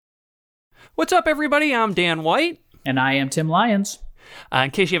What's up, everybody? I'm Dan White. And I am Tim Lyons.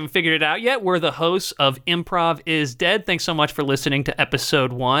 In case you haven't figured it out yet, we're the hosts of Improv is Dead. Thanks so much for listening to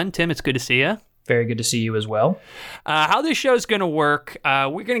episode 1. Tim, it's good to see you. Very good to see you as well. How this show is going to work,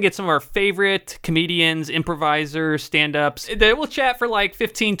 we're going to get some of our favorite comedians, improvisers, stand-ups. Then we'll chat for like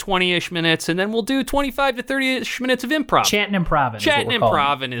 15, 20-ish minutes, and then we'll do 25 to 30-ish minutes of improv. Chatting and improving. Chatting and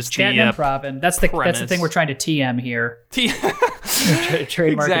improving is Chatting and improving. That's the thing we're trying to TM here.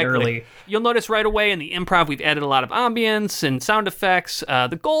 Trademark exactly. it early. You'll notice right away in the improv we've added a lot of ambience and sound effects.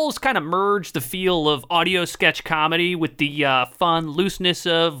 The goal is kind of merge the feel of audio sketch comedy with the fun looseness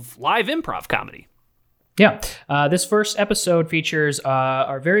of live improv comedy. Yeah. This first episode features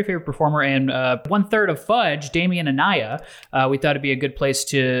our very favorite performer and 1/3 of Fudge, Damien Anaya. We thought it'd be a good place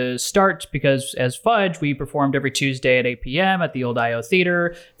to start because as Fudge, we performed every Tuesday at 8 p.m. at the old IO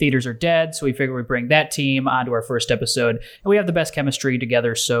Theater. Theaters are dead, so we figured we'd bring that team onto our first episode. And we have the best chemistry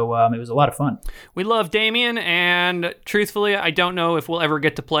together, so it was a lot of fun. We love Damien, and truthfully, I don't know if we'll ever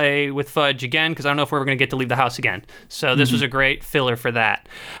get to play with Fudge again because I don't know if we're ever going to get to leave the house again. So this was a great filler for that.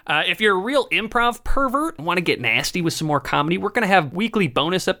 If you're a real improv pervert, want to get nasty with some more comedy, we're going to have weekly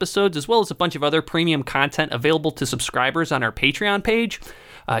bonus episodes as well as a bunch of other premium content available to subscribers on our Patreon page.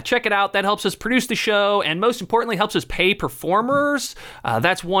 Check it out. That helps us produce the show and most importantly helps us pay performers.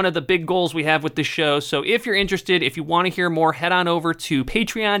 That's one of the big goals we have with this show. So if you're interested, if you want to hear more, head on over to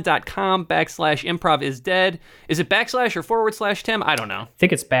patreon.com/improvisdead. Is it backslash or / Tim? I don't know. I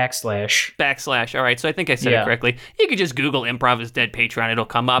think it's backslash. Backslash. All right. So I think I said it correctly. You could just Google Improv is Dead Patreon. It'll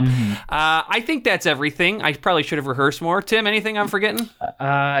come up. I think that's everything. I probably should have rehearsed more. Tim, anything I'm forgetting?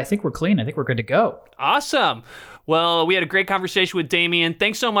 I think we're clean. I think we're good to go. Awesome. Well, we had a great conversation with Damien.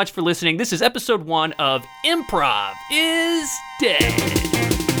 Thanks so much for listening. This is episode 1 of Improv is Dead.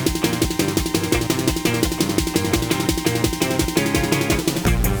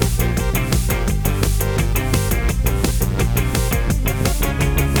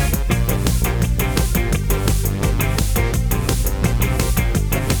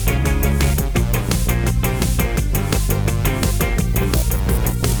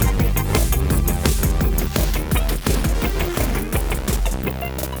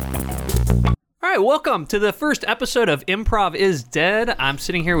 All right, welcome to the first episode of Improv is Dead. I'm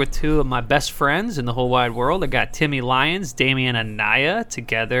sitting here with two of my best friends in the whole wide world. I got Timmy Lyons, Damien Anaya.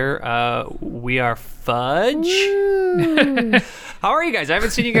 Together, we are Fudge. How are you guys? I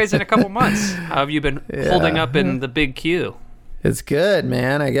haven't seen you guys in a couple months. How have you been holding up in the big queue? It's good,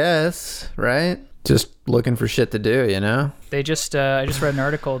 man, I guess, right? Just looking for shit to do, you know? They just I just read an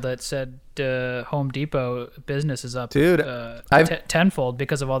article that said Home Depot business is up, dude, tenfold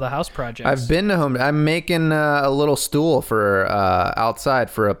because of all the house projects. I've been to Home. I'm making a little stool for outside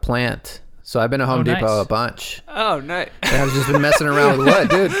for a plant. So I've been to Home Depot a bunch. Oh, nice. And I've just been messing around with wood,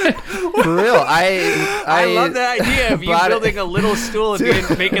 dude. For real, I love the idea of you building a little stool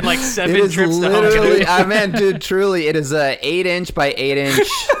and making like 7 trips to Home Depot. I mean, dude, truly, it is a 8-inch by 8-inch.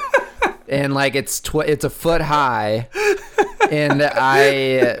 And like it's a foot high, and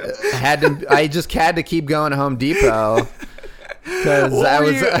I just had to keep going to Home Depot because what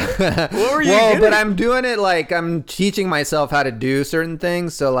were you well, getting? But I'm doing it like I'm teaching myself how to do certain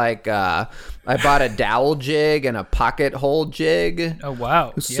things. So like I bought a dowel jig and a pocket hole jig. Oh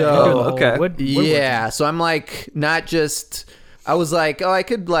wow! So yeah. So I'm like not just. I was like, I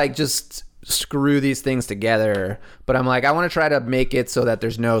could like just screw these things together, but I'm like, I want to try to make it so that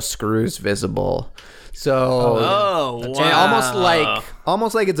there's no screws visible. So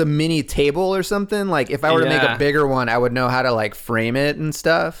almost like it's a mini table or something. Like if I were to make a bigger one, I would know how to like frame it and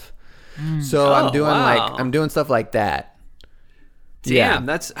stuff. So I'm doing stuff like that. Damn,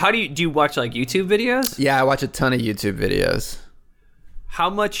 that's how do you watch like YouTube videos? Yeah, I watch a ton of YouTube videos. How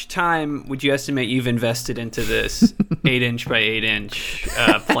much time would you estimate you've invested into this 8-inch by 8-inch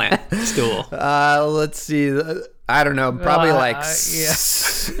plant stool? Let's see. I don't know. Probably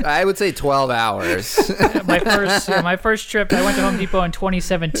I would say 12 hours. My first trip, I went to Home Depot in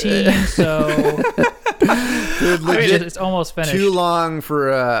 2017, so dude, legit, it's almost finished. Too long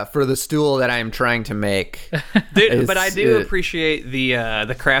for the stool that I'm trying to make. Dude, but I do appreciate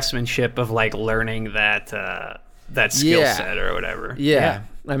the craftsmanship of like learning that skill set or whatever. Yeah.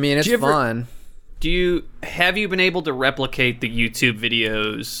 I mean, it's fun. Have you been able to replicate the YouTube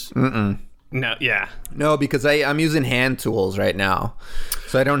videos? No, yeah. No, because I'm using hand tools right now.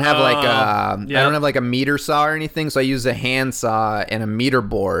 So I don't have I don't have like a meter saw or anything, so I use a hand saw and a meter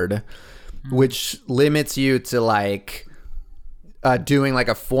board, which limits you to like doing like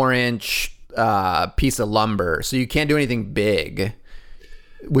a 4-inch piece of lumber. So you can't do anything big.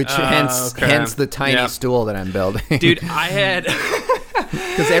 Which hence the tiny stool that I'm building. Dude, I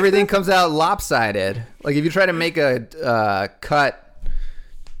because everything comes out lopsided. Like if you try to make a cut,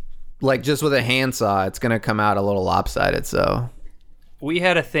 like just with a handsaw, it's gonna come out a little lopsided. So we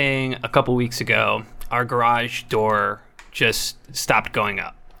had a thing a couple weeks ago. Our garage door just stopped going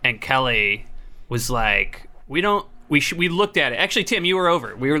up, and Kelly was like, "We looked at it. Actually, Tim, you were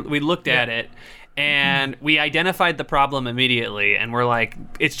over. We looked at it, and we identified the problem immediately, and we're like,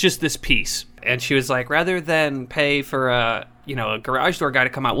 it's just this piece." And she was like, rather than pay for a garage door guy to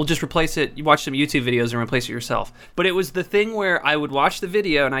come out, we'll just replace it. You watch some YouTube videos and replace it yourself. But it was the thing where I would watch the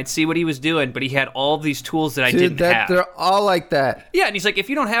video and I'd see what he was doing, but he had all of these tools that I didn't have. They're all like that. Yeah, and he's like, if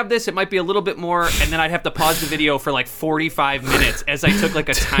you don't have this, it might be a little bit more, and then I'd have to pause the video for like 45 minutes as I took like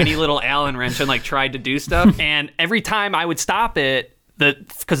a tiny little Allen wrench and like tried to do stuff. And every time I would stop it,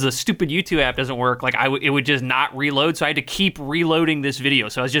 because the stupid YouTube app doesn't work, like it would just not reload, so I had to keep reloading this video.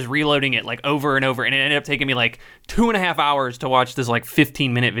 So I was just reloading it like over and over, and it ended up taking me like 2.5 hours to watch this like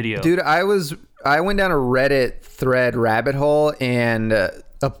 15-minute video. Dude, I went down a Reddit thread rabbit hole, and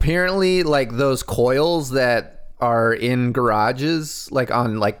apparently like those coils that are in garages, like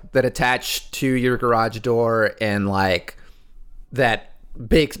on like that attach to your garage door, and like that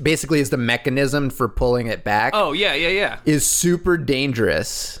basically is the mechanism for pulling it back. Oh, yeah. Is super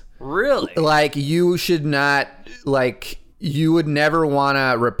dangerous. Really? Like you should not, like you would never want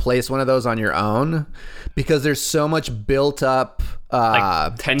to replace one of those on your own because there's so much built up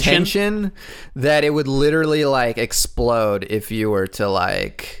like tension that it would literally like explode if you were to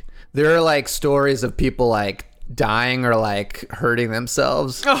like, there are like stories of people like dying or like hurting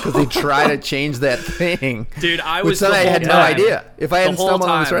themselves because they try to change that thing. Dude, I had no idea if I hadn't stumbled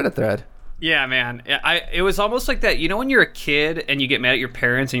on this Reddit thread. Yeah, man. It was almost like that. You know when you're a kid and you get mad at your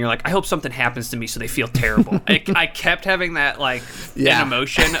parents and you're like, I hope something happens to me so they feel terrible. I kept having that like an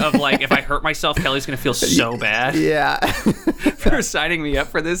emotion of like, if I hurt myself, Kelly's going to feel so bad. Yeah. For signing me up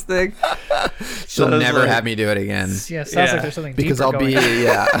for this thing. She'll never have me do it again. Yeah, sounds like there's something because deeper going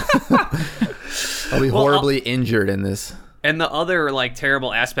on. I'll be horribly injured in this. And the other like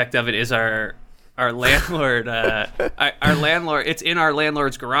terrible aspect of it is our landlord. Our landlord. It's in our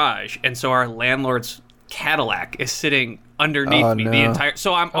landlord's garage, and so our landlord's Cadillac is sitting underneath me the entire.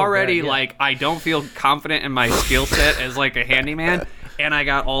 So I'm already like, I don't feel confident in my skill set as like a handyman, and I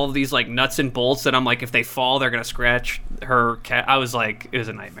got all of these like nuts and bolts that I'm like, if they fall, they're gonna scratch her cat. I was like, it was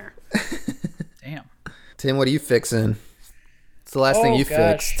a nightmare. Damn. Tim, what are you fixing? It's the last thing you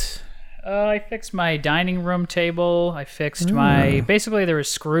fixed. I fixed my dining room table. I fixed my... Basically, there was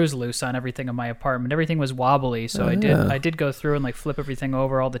screws loose on everything in my apartment. Everything was wobbly, so I did go through and like flip everything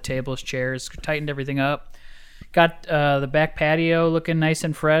over, all the tables, chairs, tightened everything up. Got the back patio looking nice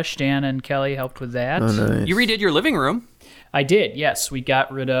and fresh. Dan and Kelly helped with that. Oh, nice. You redid your living room. I did, yes. We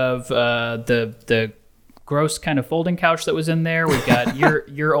got rid of the gross kind of folding couch that was in there. We got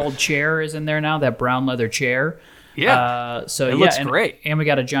your old chair is in there now, that brown leather chair. Yeah. So it looks great. And we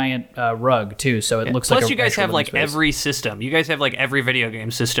got a giant rug too, so it looks Plus like you guys have like every system. You guys have like every video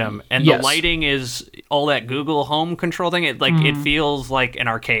game system, and the lighting is all that Google Home control thing. It like it feels like an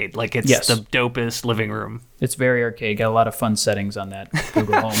arcade. Like it's the dopest living room. It's very arcade. Got a lot of fun settings on that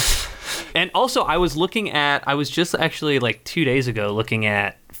Google Home. And also, I was just actually like 2 days ago looking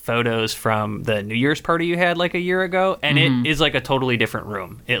at photos from the New Year's party you had like a year ago, and it is like a totally different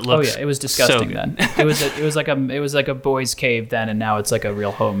room. It looks it was disgusting so then. It was like a boys' cave then, and now it's like a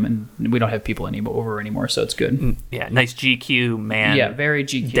real home, and we don't have people over anymore, so it's good. Yeah, nice GQ man. Yeah, very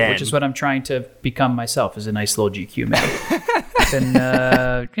GQ, which is what I'm trying to become myself, is a nice little GQ man. Been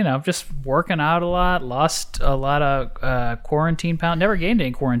just working out a lot, lost a lot of quarantine pound, never gained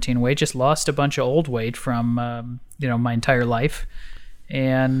any quarantine weight, just lost a bunch of old weight from my entire life.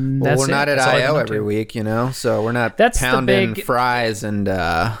 And we're not at I.O. every week, so we're not pounding fries and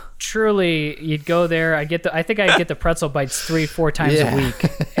truly, you'd go there. I think I'd get the pretzel bites 3-4 times a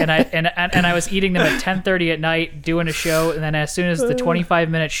week, and I was eating them at 10:30 at night doing a show, and then as soon as the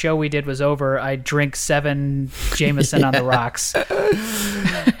 25-minute show we did was over, I'd drink 7 Jameson on the rocks, and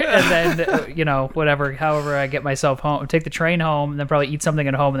then however I get myself home, take the train home, and then probably eat something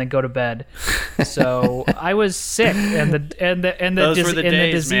at home, and then go to bed. So I was sick, and the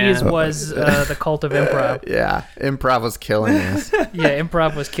disease was the cult of improv. Yeah, improv was killing us. Yeah,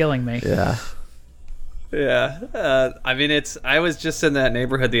 improv was killing me. Yeah. I was just in that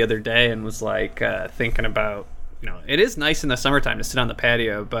neighborhood the other day and was like thinking about, it is nice in the summertime to sit on the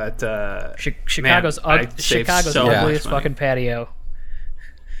patio, but Chicago's the ugliest fucking patio.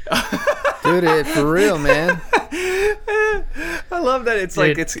 Dude, for real, man. I love that it's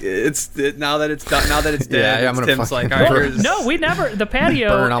like it's dead. Yeah, I'm gonna Tim's like, all right, no, we never the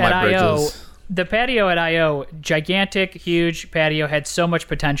patio at I.O. the patio at IO, gigantic, huge patio, had so much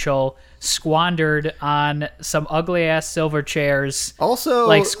potential, squandered on some ugly ass silver chairs. Also,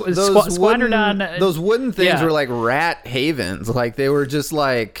 like squandered on those wooden things yeah. were like rat havens. Like they were just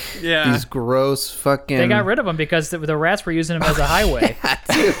like these gross fucking. They got rid of them because the rats were using them as a highway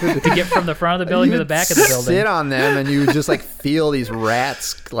to get from the front of the building to the back of the building. Sit on them and you would just like feel these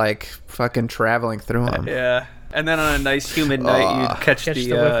rats like fucking traveling through them. Yeah. And then on a nice humid night, you'd catch the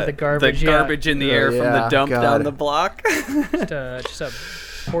whiff of the garbage, in the air from the dump down the block. Just a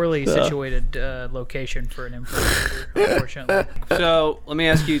poorly situated location for an improv, unfortunately. So let me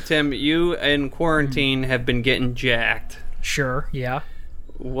ask you, Tim. You in quarantine have been getting jacked. Sure. Yeah.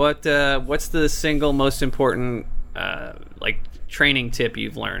 What's the single most important training tip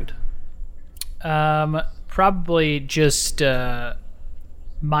you've learned? Probably just.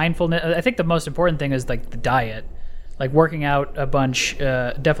 Mindfulness. I think the most important thing is like the diet. Like working out a bunch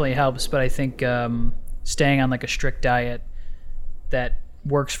definitely helps, but I think staying on like a strict diet that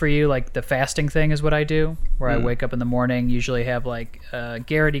works for you, like the fasting thing is what I do, where I wake up in the morning, usually have like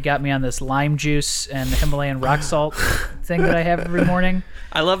Garrett, he got me on this lime juice and Himalayan rock salt thing that I have every morning.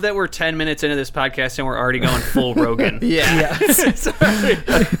 I love that we're 10 minutes into this podcast and we're already going full Rogan. Yeah.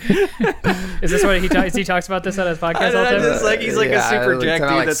 Is this what he talks about this on his podcast all the time? Just like he's like a super jacked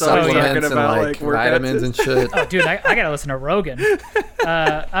dude that's always talking about like vitamins and shit. Oh, dude, I gotta listen to Rogan.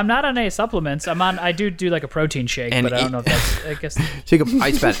 I'm not on any supplements. I do like a protein shake, but I don't know if that's. I guess take an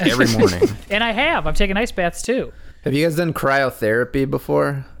ice bath every morning. And I'm taking ice baths too. Have you guys done cryotherapy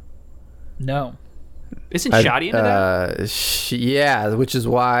before? No. Isn't Shadi into that? Yeah, which is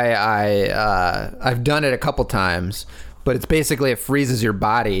why I've done it a couple times, but it's basically it freezes your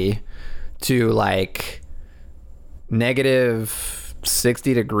body to like negative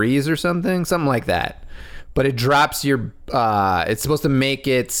 60 degrees or something like that. But it drops your. It's supposed to make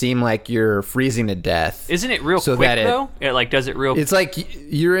it seem like you're freezing to death. Isn't it real quick though? It like does it real. It's like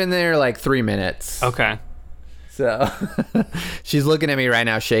you're in there like 3 minutes. Okay. So she's looking at me right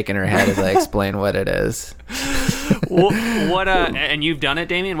now, shaking her head as I explain what it is. What? And you've done it,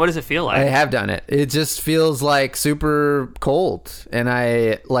 Damien? What does it feel like? I have done it. It just feels like super cold, and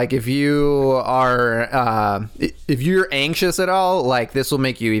I like if you are if you're anxious at all, like this will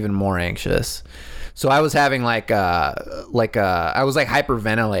make you even more anxious. So I was having I was like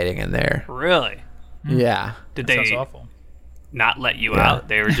hyperventilating in there. Really? Yeah. Did That they sounds awful. not let you out?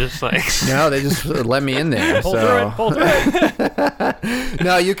 They were just like No, they just let me in there. Pull through it.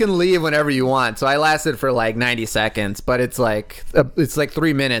 No, you can leave whenever you want. So I lasted for like 90 seconds, but it's like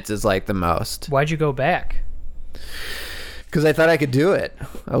 3 minutes is like the most. Why'd you go back? Because I thought I could do it.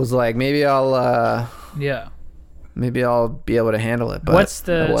 I was like, maybe I'll be able to handle it. But what's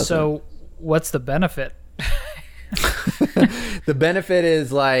the benefit? The benefit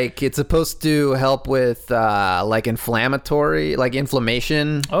is like it's supposed to help with like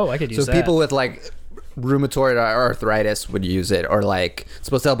inflammation. Oh, I could use that. So people with like rheumatoid arthritis would use it, or like it's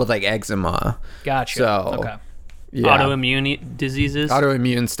supposed to help with like eczema. Gotcha. So okay. Yeah. autoimmune diseases.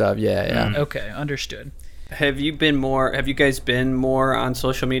 Autoimmune stuff. Yeah. Okay, understood. Have you guys been more on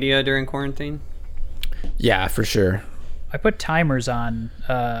social media during quarantine? Yeah, for sure. I put timers on.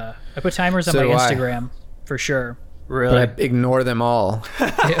 My So do I. Instagram for sure. Really? But I ignore them all.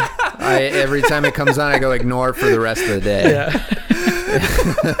 Every time it comes on, I go ignore for the rest of the day. Yeah.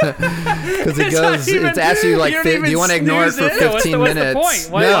 Because it asks you like, do you want to ignore it for 15 what's minutes? What's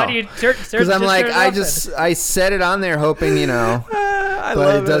the point? Why do you because I'm like, I set it on there hoping, I but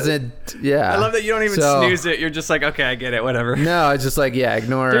love it doesn't. Yeah. I love that you don't even snooze it. You're just like, okay, I get it, whatever. No, it's just like,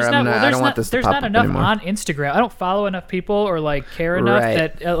 ignore. I don't want this to There's pop not up enough anymore. on Instagram. I don't follow enough people or like care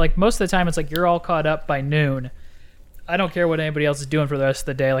enough that like most of the time it's like you're all caught up by noon. I don't care what anybody else is doing for the rest of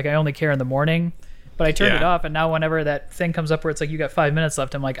the day. Like I only care in the morning. But I turned it off, and now whenever that thing comes up where it's like you got 5 minutes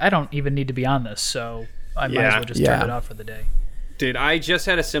left, I'm like, I don't even need to be on this, so I might as well just turn it off for the day. Dude, I just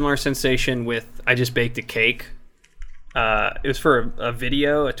had a similar sensation I just baked a cake. It was for a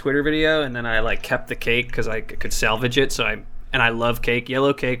Twitter video, and then I like kept the cake because I could salvage it. And I love cake.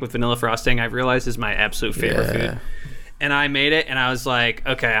 Yellow cake with vanilla frosting, I've realized is my absolute favorite food. And I made it, and I was like,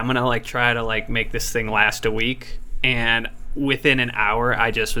 okay, I'm gonna like try to like make this thing last a week. And within an hour,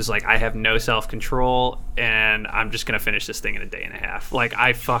 I just was like, I have no self-control, and I'm just gonna finish this thing in a day and a half. Like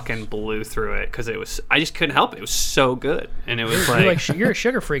I fucking blew through it because I just couldn't help it. It was so good, and it was you're a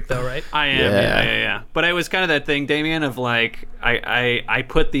sugar freak though, right? I am, yeah. But it was kind of that thing, Damien, of like I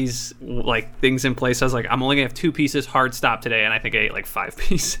put these like things in place. I was like, I'm only gonna have 2 pieces hard stop today, and I think I ate like 5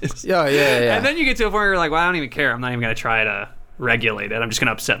 pieces. Yeah. And then you get to a point where you're like, well, I don't even care. I'm not even gonna try to regulate it. I'm just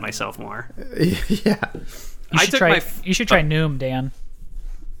gonna upset myself more. Yeah. You should try Noom, Dan.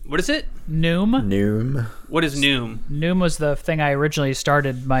 What is it? Noom. What is Noom? Noom was the thing I originally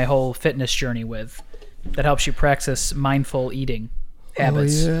started my whole fitness journey with. That helps you practice mindful eating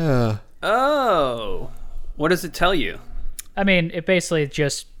habits. Oh, yeah. Oh. What does it tell you? I mean, it basically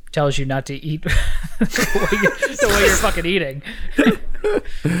just tells you not to eat the way you're fucking eating.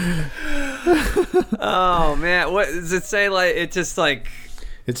 Oh man, what does it say? Like it's just like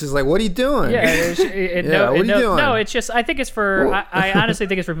what are you doing? Yeah, what are you doing? No, it's just I think it's for I honestly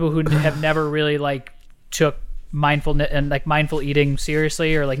think it's for people who have never really like took mindfulness and like mindful eating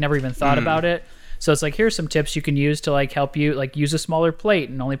seriously or like never even thought about it. So it's like, here's some tips you can use to like help you like use a smaller plate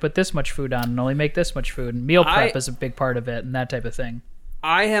and only put this much food on and only make this much food. And meal prep is a big part of it and that type of thing.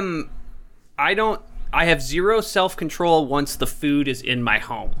 I have zero self-control once the food is in my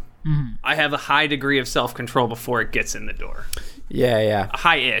home. Mm-hmm. I have a high degree of self-control before it gets in the door. Yeah.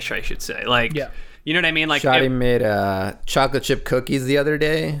 High-ish, I should say. Like, you know what I mean? Like, Shotty made chocolate chip cookies the other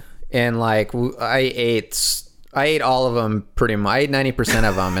day, and like I ate all of them pretty much. I ate 90%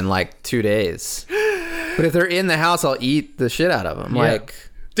 of them in like 2 days. But if they're in the house, I'll eat the shit out of them. Yeah. Like,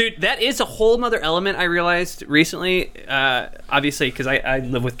 dude, that is a whole nother element I realized recently. Obviously, because I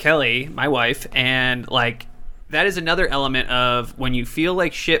live with Kelly, my wife, and like that is another element of when you feel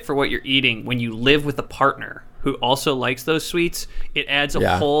like shit for what you're eating. When you live with a partner who also likes those sweets, it adds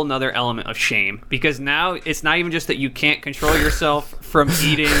a whole nother element of shame, because now it's not even just that you can't control yourself from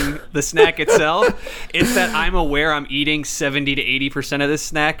eating the snack itself. It's that I'm aware I'm eating 70 to 80% of this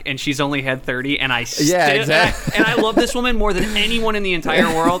snack and she's only had 30, and I still, exactly. and I love this woman more than anyone in the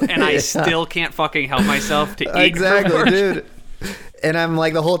entire world, and I still can't fucking help myself to eat. Exactly, dude. And I'm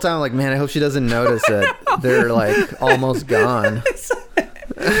like the whole time like, man, I hope she doesn't notice that they're like almost gone.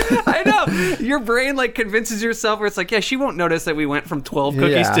 I know. Your brain like convinces yourself where it's like, yeah, she won't notice that we went from 12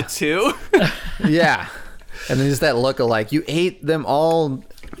 cookies to 2. Yeah. And then just that look of like, you ate them all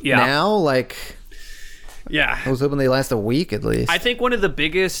now? Like, yeah. I was hoping they last a week at least. I think one of the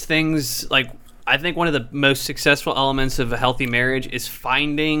biggest things, like, I think one of the most successful elements of a healthy marriage is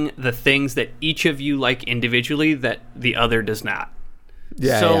finding the things that each of you like individually that the other does not.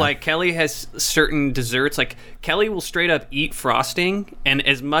 So like Kelly has certain desserts. Like Kelly will straight up eat frosting, and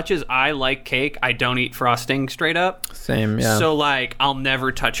as much as I like cake, I don't eat frosting straight up. Same, yeah. So like I'll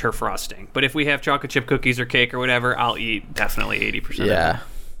never touch her frosting. But if we have chocolate chip cookies or cake or whatever, I'll eat definitely 80% of it.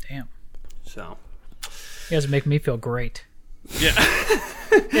 Damn. So you guys make me feel great. Yeah.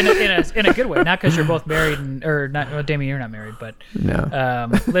 in a good way, not because you're both married or not. Well, Damien, you're not married, but no,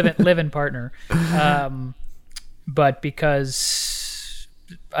 live-in partner. But because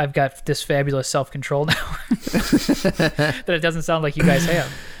I've got this fabulous self-control now that it doesn't sound like you guys have.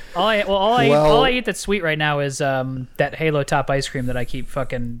 All I eat that's sweet right now is that Halo Top ice cream that I keep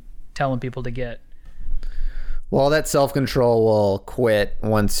fucking telling people to get. Well, that self-control will quit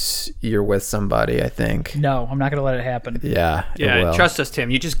once you're with somebody, I think. No, I'm not going to let it happen. Yeah, trust us,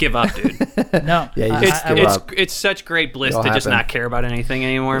 Tim. You just give up, dude. No. Yeah, you just give up. It's such great bliss to just not care about anything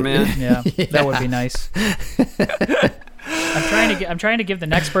anymore, man. Yeah, that would be nice. I'm trying to give the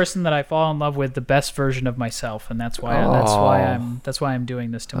next person that I fall in love with the best version of myself, and that's why I'm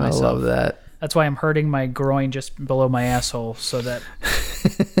doing this to myself. I love that. That's why I'm hurting my groin just below my asshole, so that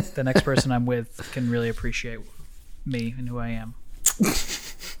the next person I'm with can really appreciate me and who I am.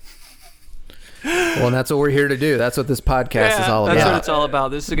 Well, and that's what we're here to do. That's what this podcast is all about. That's what it's all about.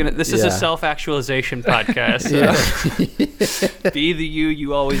 This is a self-actualization podcast. Be the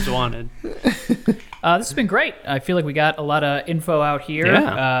you always wanted. This has been great. I feel like we got a lot of info out here.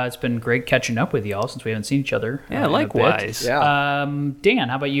 Yeah. It's been great catching up with y'all since we haven't seen each other. Yeah, likewise. Yeah. Dan,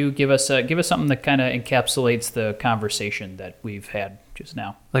 how about you give us something that kind of encapsulates the conversation that we've had just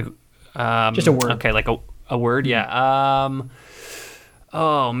now? Like, just a word. Okay, like a word. Yeah.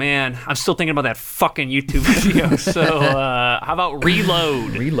 Oh man, I'm still thinking about that fucking YouTube video. So how about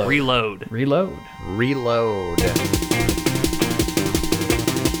reload? Reload.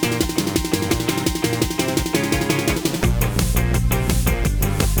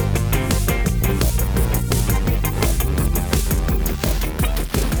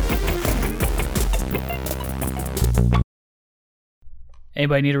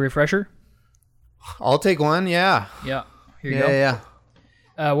 Anybody need a refresher? I'll take one. Yeah. Yeah. Here you go. Yeah.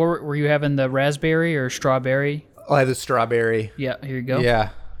 Were you having the raspberry or strawberry? Oh, I have the strawberry. Yeah. Here you go. Yeah.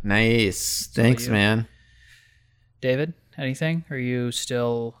 Nice. Thanks, man. David, anything? Are you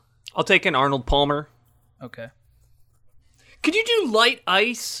still? I'll take an Arnold Palmer. Okay. Could you do light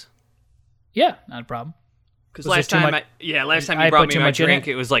ice? Yeah, not a problem. Because Was last there too time, much- last time I you brought put me too my much in drink,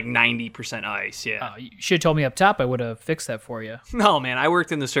 it? it was like 90% ice. Yeah. You should have told me up top. I would have fixed that for you. No, man, I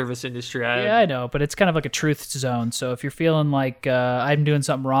worked in the service industry. Yeah, I know, but it's kind of like a truth zone. So if you're feeling like I'm doing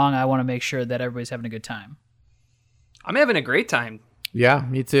something wrong, I want to make sure that everybody's having a good time. I'm having a great time. Yeah,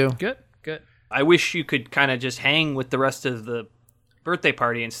 me too. Good. I wish you could kind of just hang with the rest of the birthday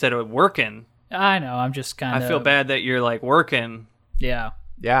party instead of working. I know. I'm just kind of. I feel bad that you're like working. Yeah,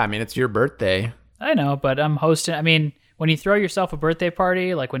 Yeah, I mean, it's your birthday. I know, but I'm hosting. I mean, when you throw yourself a birthday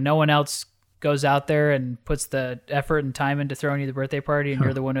party, like when no one else goes out there and puts the effort and time into throwing you the birthday party, and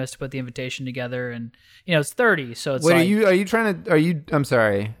you're the one who has to put the invitation together, and it's 30, so it's Wait, like. I'm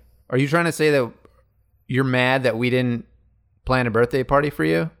sorry. Are you trying to say that you're mad that we didn't plan a birthday party for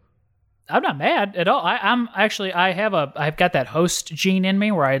you? I'm not mad at all. I've got that host gene in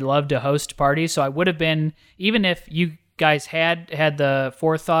me where I love to host parties. So I would have been, even if you guys had the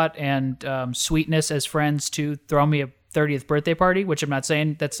forethought and sweetness as friends to throw me a 30th birthday party, which I'm not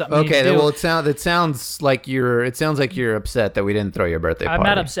saying that's something you need to do. Well, it sounds like you're upset that we didn't throw your birthday party. I'm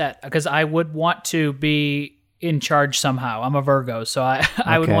not upset because I would want to be in charge somehow. I'm a Virgo, so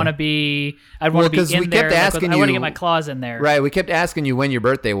I would want to be. I'd want to be in there. I want to get my claws in there. Right. We kept asking you when your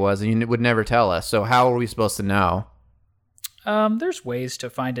birthday was, and you would never tell us. So how are we supposed to know? There's ways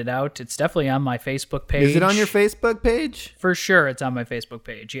to find it out. It's definitely on my Facebook page. Is it on your Facebook page? For sure, it's on my Facebook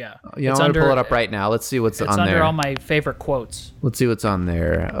page. Yeah. I'm gonna pull it up right now. Let's see what's on there. It's under all my favorite quotes. Let's see what's on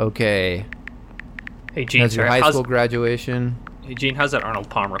there. Okay. Hey, Gene, Has your high school graduation? Hey, Gene, how's that Arnold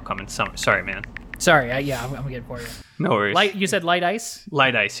Palmer coming? Sorry, man. Sorry, I'm getting for you. No worries. You said light ice?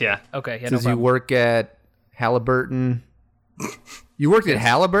 Light ice, yeah. Okay, yeah, no Says you problem. work at Halliburton. You worked at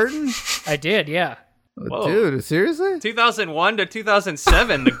Halliburton? I did, yeah. Whoa. Dude, seriously? 2001 to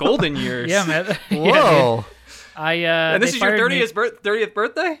 2007, the golden years. Yeah, man. Whoa. And this is your 30th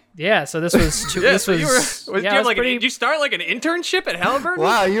birthday? Yeah, so this was did you start like an internship at Halliburton?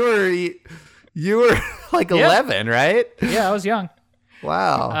 Wow, you were like 11, right? Yeah, I was young.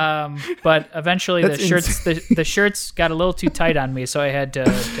 Wow. But eventually the shirts got a little too tight on me, so I had to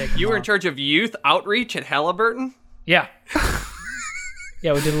take them You were in off. charge of youth outreach at Halliburton? Yeah.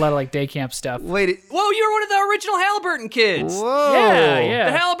 Yeah, we did a lot of like day camp stuff. Wait. Whoa, you were one of the original Halliburton kids. Whoa.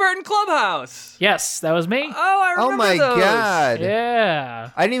 Yeah. The Halliburton Clubhouse. Yes, that was me. Oh, I remember Oh my those. God. Yeah.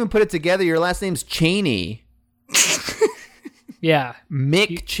 I didn't even put it together. Your last name's Cheney. Yeah.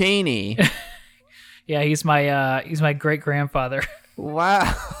 Mick Cheney. Yeah, he's my great grandfather.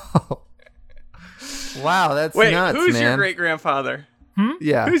 Wow. Wow, that's Wait, nuts, who's man. your great-grandfather?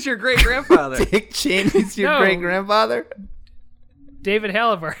 Yeah. Who's your great-grandfather? Dick Cheney's your No. great-grandfather? David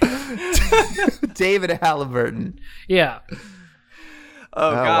Halliburton. David Halliburton. Yeah.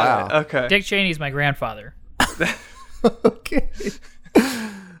 Oh, God. wow. Okay. Dick Cheney's my grandfather. Okay.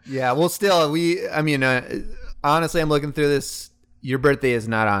 Yeah, well, still, honestly, I'm looking through this. Your birthday is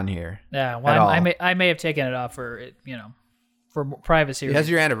not on here. Yeah, At well, all. I may have taken it off for for privacy. It has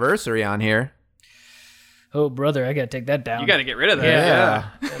your anniversary on here. Oh, brother, I gotta take that down. You got to get rid of that. Yeah.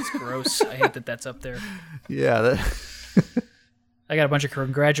 That's gross. I hate that that's up there. Yeah. I got a bunch of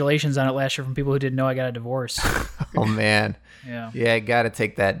congratulations on it last year from people who didn't know I got a divorce. Oh, man. Yeah, Yeah, I got to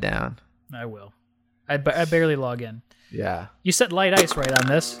take that down. I will. I barely log in. Yeah. You set light ice right on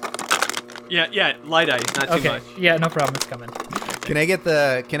this. Yeah, light ice, not too Okay. much. Yeah, no problem. It's coming. Can I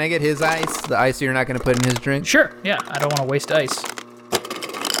get his ice? The ice you're not going to put in his drink? Sure. Yeah, I don't want to waste ice.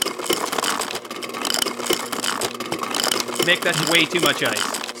 Nick, that's way too much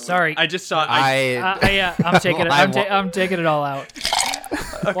ice. Sorry. I just saw. I'm taking it. I'm taking it all out.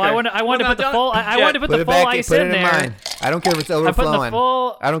 Okay. Well, I wanted to put the full. I wanted to put the full ice put in it in there. mine. I don't care if it's I put overflowing. the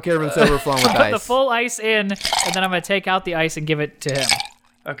full. I don't care if it's overflowing with Put ice. the full ice in, and then I'm gonna take out the ice and give it to him.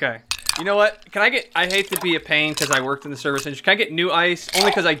 Okay. You know what? Can I get? I hate to be a pain because I worked in the service industry. Can I get new ice? Only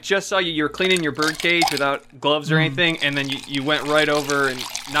because I just saw you were cleaning your bird cage without gloves or anything, and then you went right over, and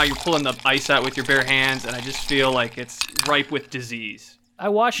now you're pulling the ice out with your bare hands, and I just feel like it's ripe with disease. I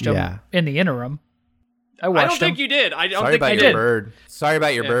washed him Yeah. in the interim. I I washed don't him. think you did. I don't Sorry think about you your did. bird. Sorry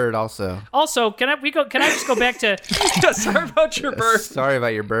about your bird also. Also, can I just go back to? Sorry about your bird. Sorry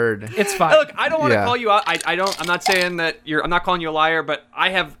about your bird. It's fine. Look, I don't want to Yeah. call you out. I'm not saying that I'm not calling you a liar, but I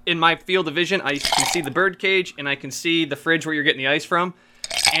have in my field of vision, I can see the bird cage and I can see the fridge where you're getting the ice from.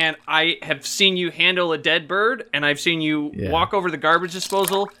 And I have seen you handle a dead bird, and I've seen you walk over to the garbage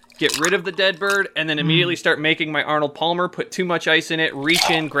disposal, get rid of the dead bird, and then immediately start making my Arnold Palmer, put too much ice in it, reach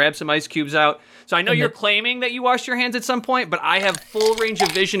in, grab some ice cubes out. So I know you're claiming that you washed your hands at some point, but I have full range of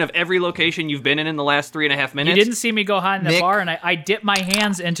vision of every location you've been in the last 3.5 minutes. You didn't see me go behind the Nick- bar, and I dipped my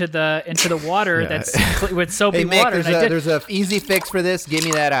hands into the water that's with soapy Hey, Mick, water. And I did. there's a easy fix for this. Give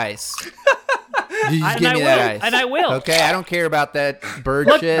me that ice. You just And give I me will, that ice. and I will. Okay, I don't care about that bird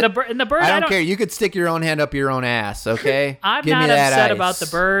Look, shit. the bird. I don't care. You could stick your own hand up your own ass, okay? I'm Give not me that upset ice. about the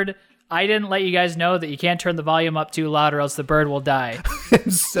bird. I didn't let you guys know that you can't turn the volume up too loud or else the bird will die.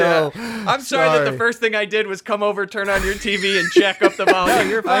 So I'm sorry that the first thing I did was come over, turn on your TV, and jack up the volume. No,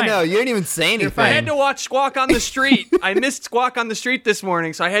 you're fine. I know, you didn't even say anything. I had to watch Squawk on the Street. I missed Squawk on the Street this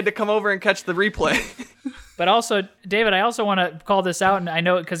morning, so I had to come over and catch the replay. But also, David, I also want to call this out, and I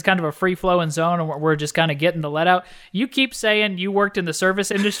know because kind of a free-flowing zone, and we're just kind of getting the let out. You keep saying you worked in the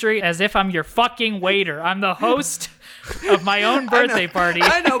service industry as if I'm your fucking waiter. I'm the host of my own birthday party.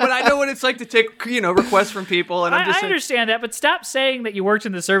 I know, but I know what it's like to take, requests from people, and I'm just I understand that, but stop saying that you worked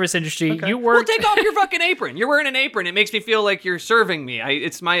in the service industry. Okay. You worked. Well, take off your fucking apron. You're wearing an apron. It makes me feel like you're serving me.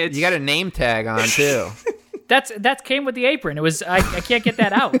 You got a name tag on too. That came with the apron. It was I can't get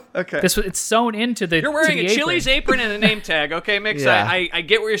that out. Okay. It's sewn into the. You're wearing to a the Chili's apron and a name tag, okay, Mix? Yeah. I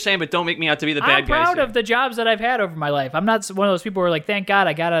get what you're saying, but don't make me out to be the I'm bad guy. proud of the jobs that I've had over my life. I'm not one of those people who are like, thank God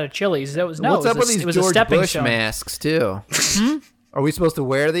I got out of Chili's. That was no. What's it up was with a, these it was a George stepping Bush stone. masks too? Are we supposed to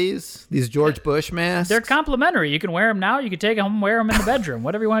wear these George Bush masks? They're complimentary. You can wear them now. You can take them home and wear them in the bedroom.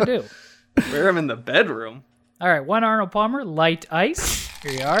 Whatever you want to do. Wear them in the bedroom. All right, one Arnold Palmer, light ice.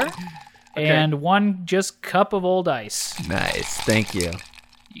 Here you are. And one just cup of old ice. Nice, thank you.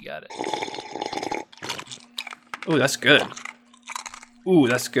 You got it. Ooh, that's good. Ooh,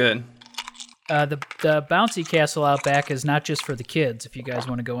 that's good. The bouncy castle out back is not just for the kids. If you guys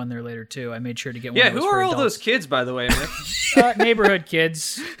want to go in there later too, I made sure to get one. Yeah, of those who for are all adults. those kids, by the way, Mick? Neighborhood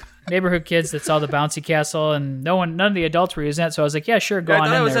kids. Neighborhood kids that saw the bouncy castle, and none of the adults were using it. So I was like, yeah, sure, go I on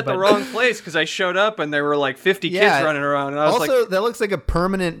thought in I was there. at the wrong place because I showed up and there were like 50 kids running around, and I was also, like, that looks like a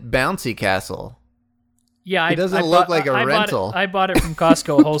permanent bouncy castle. Yeah, It doesn't look like a rental. I bought it from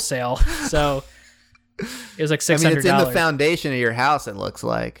Costco wholesale, so it was like $600. I mean, it's in the foundation of your house. It looks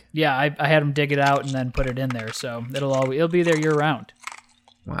like. Yeah, I had them dig it out and then put it in there, so it'll be there year round.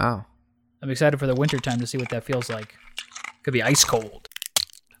 Wow. I'm excited for the winter time to see what that feels like. Could be ice cold.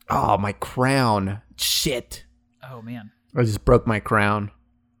 Oh, my crown. Shit. Oh man. I just broke my crown.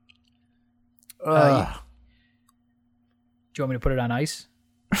 Do you want me to put it on ice?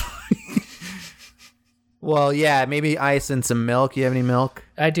 Well, yeah, maybe ice and some milk. You have any milk?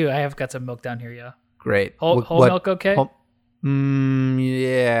 I do. I have got some milk down here. Yeah. Great. Whole What- milk, okay?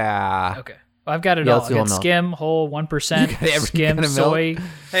 Yeah. Okay. Well, I've got it Yeah, all. let's I do got whole milk. skim, whole 1%, You got every skim, kind of milk? soy.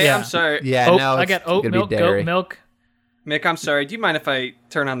 hey, yeah. I'm sorry. Yeah, no, I got oat gonna milk, be dairy. goat milk. Mick, I'm sorry. Do you mind if I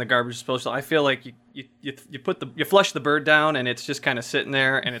turn on the garbage disposal? I feel like you flush the bird down and it's just kind of sitting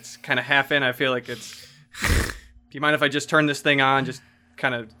there and it's kind of half in. I feel like it's. Do you mind if I just turn this thing on, just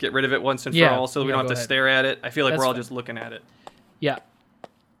kind of get rid of it once and for all, so we don't have go to ahead. stare at it? I feel like That's we're all fine. just looking at it. Yeah.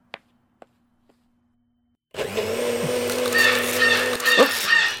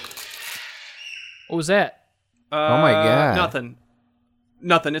 What was that? Oh my God.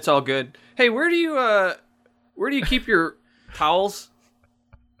 Nothing. It's all good. Hey, where do you keep your towels?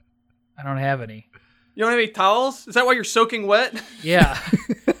 I don't have any. You don't have any towels? Is that why you're soaking wet? Yeah.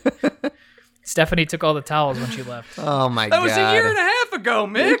 Stephanie took all the towels when she left. Oh my God. That was a year and a half ago,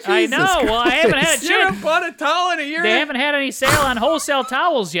 Mick. I know. Well, I haven't had a You chance. haven't bought a towel in a year. They haven't had any sale on wholesale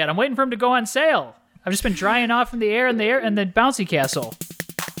towels yet. I'm waiting for them to go on sale. I've just been drying off in the air and the bouncy castle.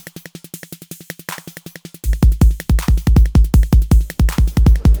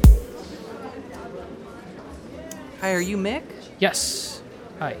 Hi, are you Mick? Yes.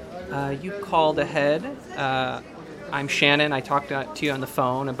 Hi. You called ahead. I'm Shannon. I talked to you on the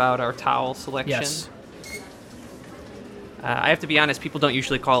phone about our towel selection. Yes. I have to be honest, people don't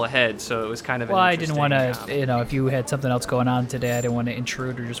usually call ahead, so it was kind of Well, an I didn't want interesting, to, if you had something else going on today, I didn't want to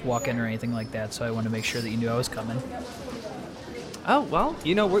intrude or just walk in or anything like that. So I wanted to make sure that you knew I was coming. Oh, well,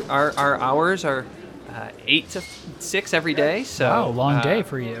 our hours are 8 to 6 every day, so... Wow, long day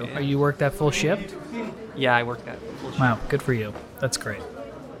for you. yeah. Are you work that full shift? Yeah, I work that full shift. Wow, good for you. That's great.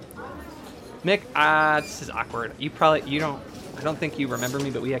 Mick, this is awkward. I don't think you remember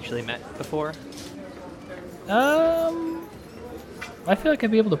me, but we actually met before. I feel like I'd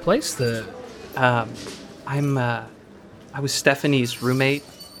be able to place the. I was Stephanie's roommate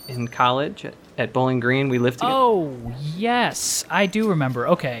in college at Bowling Green. We lived together. Oh, yes, I do remember.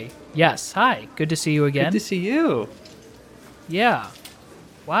 Okay. Yes. Hi. Good to see you again. Good to see you. Yeah.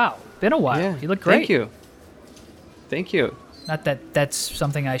 Wow. Been a while. Yeah. You look great. Thank you. Not that that's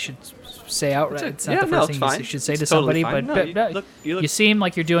something I should say outright. It's not yeah, the no, first it's thing fine. you should say It's to totally somebody, fine. but No, you look you seem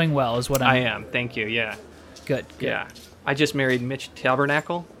like you're doing well, is what I I'm. am. Thank you. Yeah. Good. Yeah. I just married Mitch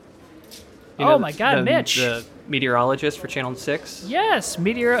Tabernacle. Oh my God, Mitch. The meteorologist for Channel 6. Yes,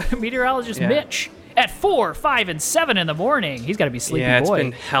 meteorologist Yeah. Mitch at 4, 5, and 7 in the morning. He's got to be sleepy Yeah, it's boy.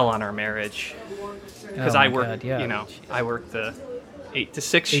 been hell on our marriage. because I work. You know, I work the 8 to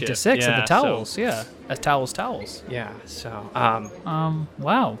 6 shift. 8 to 6 yeah, at the towels. Yeah, that's towels. Yeah. So.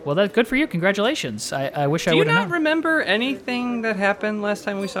 Wow. Well, that's good for you. Congratulations. I wish I would have known. Do you not remember anything that happened last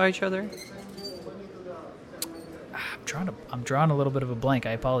time we saw each other? I'm drawing a little bit of a blank.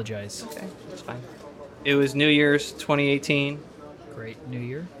 I apologize. Okay, that's fine. It was New Year's 2018. Great New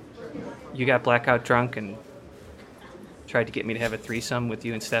Year. You got blackout drunk and tried to get me to have a threesome with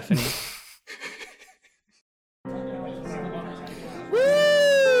you and Stephanie.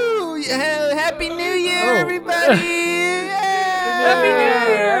 Woo! Yeah, Happy New Year, everybody! Happy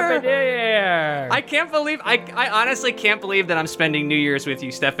New Year! Happy New Year! I can't believe I honestly can't believe that I'm spending New Year's with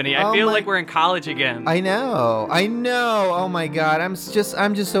you, Stephanie. I Oh feel my- like we're in college again. I know. Oh my God, I'm just so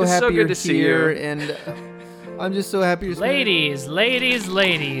It's happy so good you're to see here, you. and I'm just so happy you're. Ladies.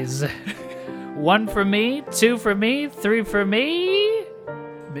 1 for me, 2 for me, 3 for me.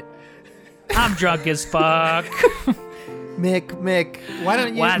 I'm drunk as fuck. Mick, why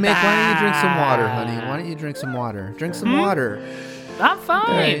don't you drink some water, honey? Why don't you drink some water? Drink some water. I'm fine.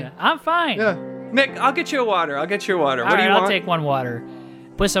 Okay. I'm fine. Yeah. Mick, I'll get you a water. What All do you right, want? I'll take one water.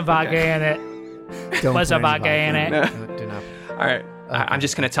 Put some vodka in it. Don't Put put some any vodka in it. Do not. All right. I'm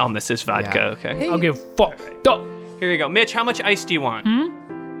just gonna tell him this is vodka. Yeah. Okay. Hey, I'll give fuck. Don't Here you go, Mitch. How much ice do you want?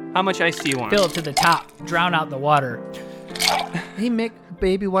 How much ice do you want? fill it to the top. Drown out the water. hey, Mick,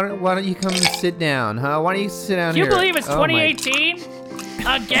 baby, why don't you come and sit down, huh? Why don't you sit down You here? believe it's Oh my- 2018?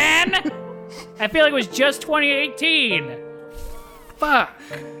 Again? I feel like it was just 2018. Fuck.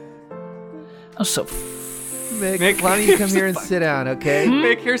 I'm so. Mick, why don't you come here and sit down, okay?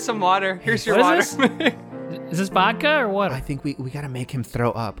 Mick, here's some water. Here's your What water. is Is this vodka or what? I think we gotta make him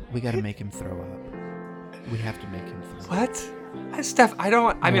throw up. We have to make him throw up. What? Steph, I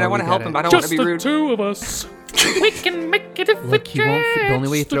don't. I mean, No, I want we to help gotta- him. But I don't want to be rude. two of us. We can make it if Look, he won't fit- the only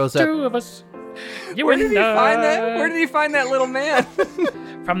way he throws up- Two of us. You Where did and he find that? I. Where did he find that little man?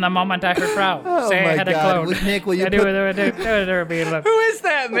 From the moment I heard Frau Oh say I my had a God. clone. Nick, will you I put- Who is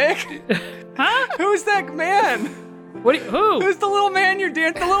that, Mick? Huh? Who's that man? What? Who? Who's the little man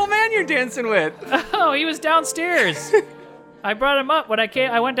you're dancing with? Oh, he was downstairs. I brought him up when I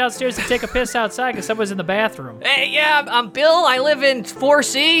came. I went downstairs to take a piss outside because someone was in the bathroom. Hey, yeah, I'm Bill. I live in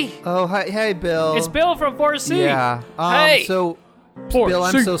 4C. Oh, hi, hey, Bill. It's Bill from 4C. Yeah. Hey. So, Bill,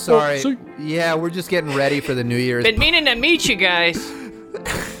 I'm so sorry. Yeah, we're just getting ready for the New Year's. Been meaning to meet you guys.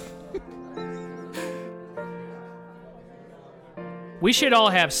 We should all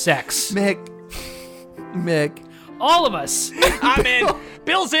have sex. Mick. All of us. I'm in.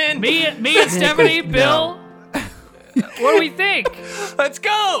 Bill's in. Me and Stephanie, No. Bill. What do we think? Let's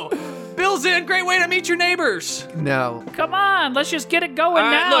go. Bill's in. Great way to meet your neighbors. No. Come on, let's just get it going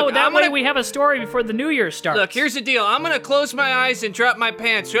All right, now. look, that I'm way gonna- we have a story before the New Year starts. Look, here's the deal. I'm gonna close my eyes and drop my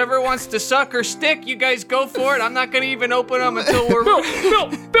pants. Whoever wants to suck or stick, you guys go for it. I'm not gonna even open them until we're.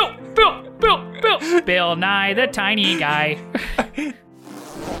 Bill. Bill Nye, the tiny guy.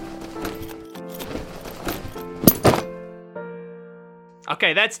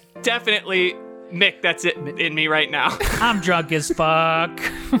 Okay, that's definitely Mick. That's it in me right now. I'm drunk as fuck.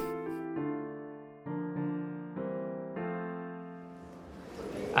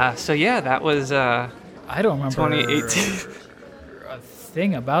 So yeah, that was I don't remember 2018. a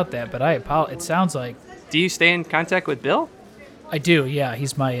thing about that, but I apologize. It sounds like Do you stay in contact with Bill? I do. Yeah,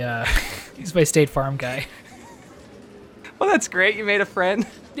 he's my he's my State Farm guy. Well, that's great. You made a friend.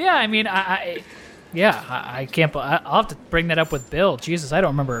 Yeah, I mean, I can't. I'll have to bring that up with Bill. Jesus, I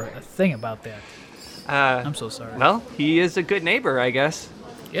don't remember a thing about that. I'm so sorry. Well, he is a good neighbor, I guess.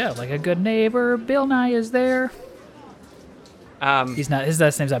 Yeah, like a good neighbor, Bill Nye is there. He's not. His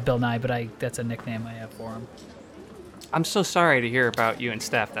last name's not Bill Nye, but that's a nickname I have for him. I'm so sorry to hear about you and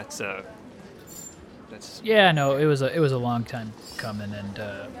Steph. That's Yeah, no, it was a long time coming,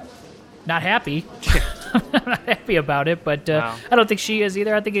 and not happy. I'm not happy about it, but Wow. I don't think she is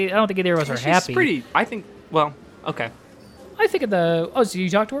either. I don't think either of us are she's happy. pretty. I think. Well, okay. I think of the. Oh, so you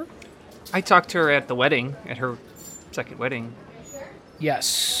talked to her? I talked to her at the wedding, at her second wedding.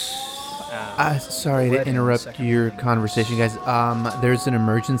 Yes. Sorry to Wedding interrupt second. your conversation, guys. There's an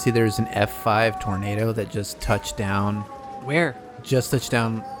emergency. There's an F5 tornado that just touched down. Where? Just touched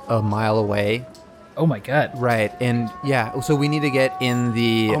down a mile away. Oh my God. Right, and yeah, so we need to get in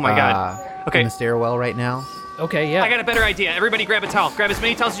the. Oh my God. Okay. In the stairwell right now. Okay, yeah. I got a better idea. Everybody grab a towel. Grab as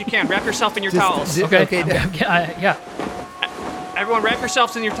many towels as you can. Wrap yourself in your towels. Okay. Okay. Yeah, Everyone wrap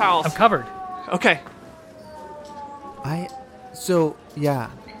yourselves in your towels. I'm covered. Okay.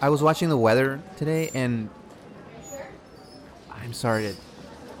 I was watching the weather today, and I'm sorry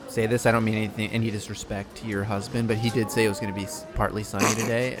to say this. I don't mean any disrespect to your husband, but he did say it was going to be partly sunny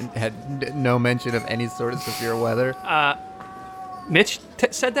today and had no mention of any sort of severe weather. Mitch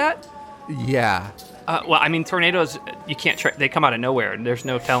said that? Yeah. Well, I mean, tornadoes, you can't they come out of nowhere. There's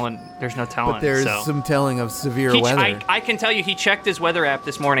no telling. But there's some telling of severe weather. I can tell you he checked his weather app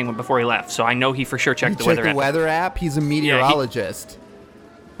this morning before he left, so I know he for sure checked the weather app. Weather app? He's a meteorologist.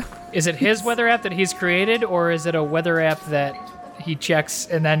 Is it his weather app that he's created, or is it a weather app that he checks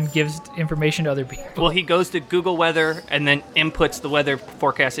and then gives information to other people? Well, he goes to Google Weather and then inputs the weather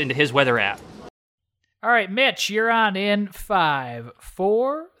forecast into his weather app. All right, Mitch, you're on in 5,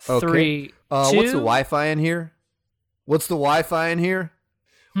 4, 3, 2. What's the Wi-Fi in here? What's the Wi-Fi in here?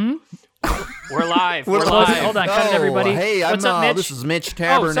 We're live. We're live. Hold on, cut it, everybody. Hey, What's up, Mitch? This is Mitch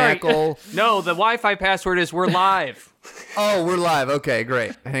Tabernacle. No, the Wi-Fi password is we're live. Oh, we're live. Okay,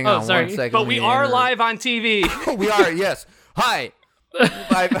 great. Hang on 1 second. But we are live on TV. We are, yes. Hi.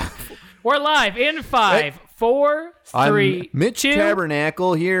 We're live in 5, 4, 3, I'm Mitch 2.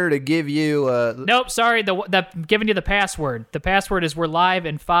 Tabernacle here to give you... Nope, sorry. Giving you the password. The password is we're live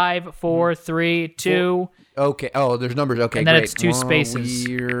in 5, 4, 3, 2. Okay. Oh, there's numbers. Okay, and then great. It's 2 spaces.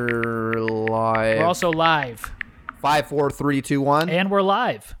 We're live. We're also live. 5, 4, 3, 2, 1. And we're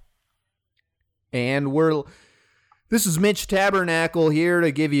live. And this is Mitch Tabernacle here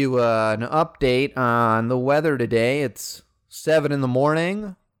to give you an update on the weather today. It's 7 in the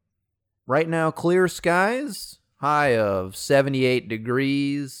morning. Right now, clear skies. High of 78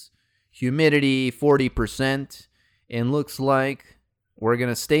 degrees. Humidity 40%. And looks like we're going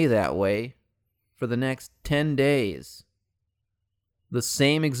to stay that way for the next 10 days. The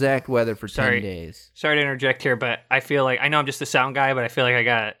same exact weather for 10 days. Sorry to interject here, but I feel like, I know I'm just a sound guy, but I feel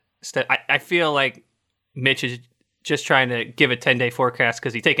like I feel like Mitch is just trying to give a 10-day forecast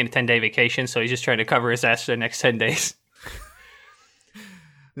because he's taking a 10-day vacation, so he's just trying to cover his ass for the next 10 days.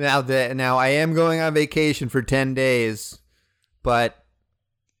 Now I am going on vacation for 10 days, but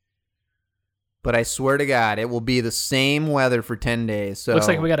I swear to God, it will be the same weather for 10 days. So looks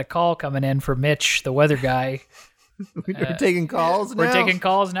like we got a call coming in for Mitch, the weather guy. We're taking calls now? We're taking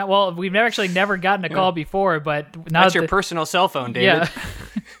calls now. Well, we've never gotten a call before, but now that's your personal cell phone, David. Yeah.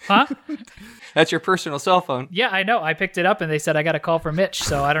 Huh? That's your personal cell phone. Yeah, I know. I picked it up and they said I got a call from Mitch.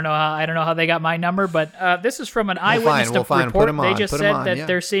 So I don't know how they got my number, but this is from an eyewitness report. They just said that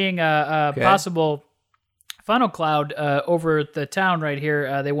they're seeing a possible funnel cloud over the town right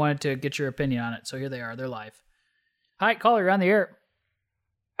here. They wanted to get your opinion on it. So here they are. They're live. Hi, caller, you're on the air.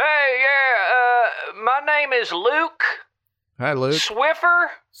 Hey, yeah, my name is Luke. Hi, Luke. Swiffer?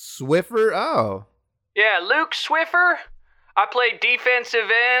 Oh. Yeah, Luke Swiffer. I played defensive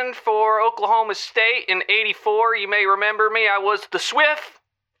end for Oklahoma State in '84. You may remember me. I was the Swift.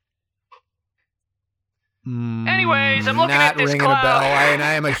 Anyways, I'm looking at this cloud. Not ringing a bell.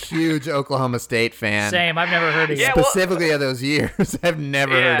 I am a huge Oklahoma State fan. Same. I've never heard of you. Specifically of those years. I've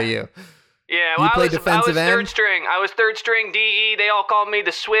never heard of you. Yeah, well, I was third string. I was third string DE. They all called me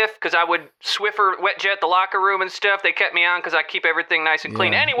the Swift because I would Swiffer wet jet the locker room and stuff. They kept me on because I keep everything nice and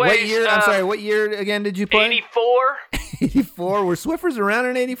clean. Anyways, what year? I'm sorry. What year again did you play? '84. 84. Were Swiffers around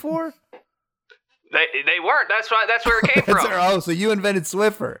in '84? They weren't. That's where it came from. So you invented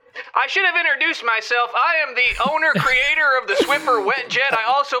Swiffer. I should have introduced myself. I am the owner, creator of the Swiffer Wet Jet. I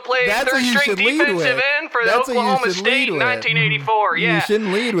also played third-string defensive end for the Oklahoma State in 1984. Yeah. You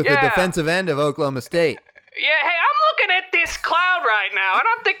shouldn't lead with the defensive end of Oklahoma State. Yeah, hey, I'm looking at this cloud right now, and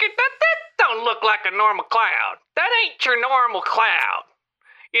I'm thinking, that don't look like a normal cloud. That ain't your normal cloud.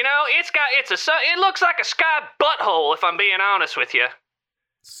 You know, it looks like a sky butthole, if I'm being honest with you.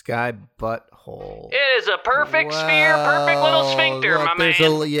 Sky butthole. It is a perfect sphere, perfect little sphincter, my man.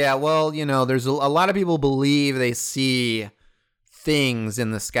 There's a lot of people believe they see things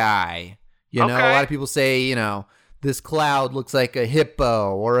in the sky. A lot of people say, this cloud looks like a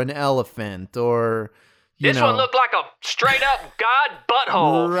hippo or an elephant or, This one looked like a straight up god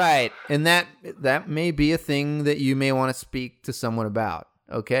butthole. Right. And that may be a thing that you may want to speak to someone about,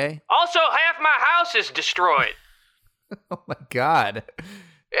 okay? Also, half my house is destroyed. Oh my God.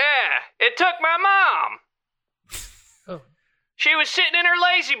 Yeah, it took my mom. Oh. She was sitting in her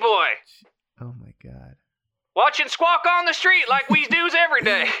lazy boy. Oh my God. Watching Squawk on the Street like we do's every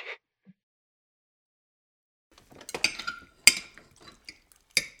day.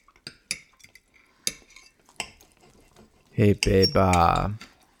 Hey, babe, I'm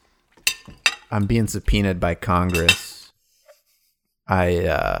being subpoenaed by Congress.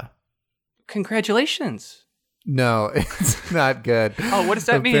 Congratulations. No, it's not good. Oh, what does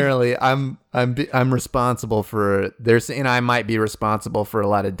that mean? Apparently, I'm responsible for. They're saying I might be responsible for a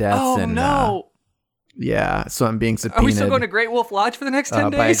lot of deaths. Oh, no. Yeah, so I'm being subpoenaed. Are we still going to Great Wolf Lodge for the next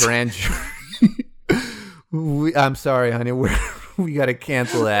 10 by a days? grand jury. I'm sorry, honey. We got to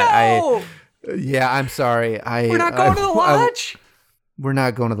cancel that. No! Yeah, I'm sorry. We're not going to the lodge? We're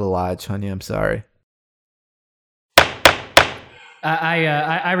not going to the lodge, honey. I'm sorry.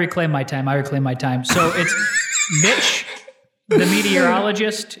 I reclaim my time. So it's Mitch, the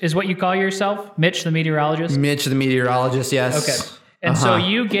meteorologist, is what you call yourself? Mitch, the meteorologist? Mitch, the meteorologist, yes. Okay. And so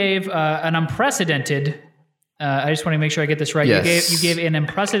you gave an unprecedented, I just want to make sure I get this right. Yes. You gave an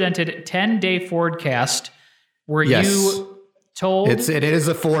unprecedented 10-day forecast where you told... It is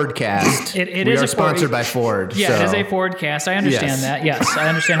a Fordcast. We are sponsored by Ford. Yeah, so. It is a Fordcast. I understand that. Yes, I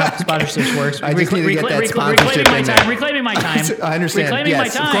understand how sponsorships works. I just need to get that sponsorship in there. Reclaiming my time. I understand. Reclaiming my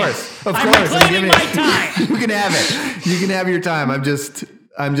time. Of course. I'm reclaiming my time. You can have it. You can have your time. I'm just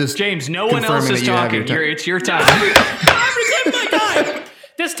James, no one else is talking. It's your time. I'm reclaiming my time.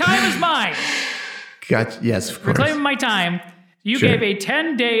 This time is mine. Gotcha. Yes, of course. Reclaiming my time. You gave a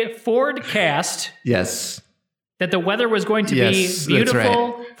 10-day Fordcast. Yes. That the weather was going to be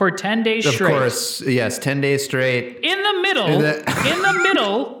beautiful for 10 days straight. Of course, yes, 10 days straight. In the middle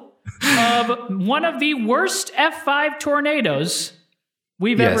of one of the worst F5 tornadoes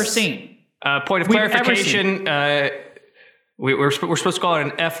we've ever seen. Point of clarification, we're supposed to call it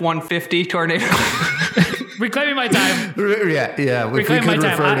an F-150 tornado. Reclaiming my time. Yeah. Reclaiming my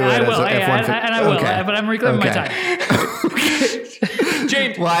time. I will, and I will, but I'm reclaiming my time.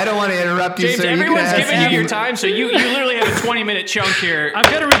 James, well, I don't want to interrupt you, James, sir. Everyone's giving you your time, so you literally have a 20-minute chunk here. I'm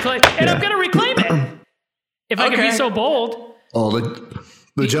going to reclaim, and I'm going to reclaim it. If I can be so bold. Oh,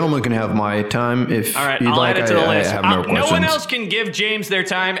 the gentleman can have my time if all right, you'd I'll like. add it to the list. I have no questions. No one else can give James their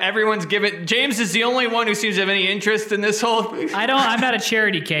time. Everyone's giving. James is the only one who seems to have any interest in this whole. I'm not a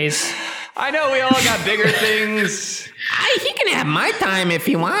charity case. I know we all got bigger things. He can have my time if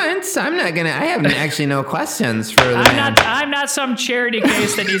he wants. I have actually no questions for the man. I'm not some charity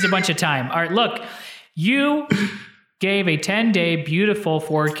case that needs a bunch of time. All right, look, you gave a 10-day beautiful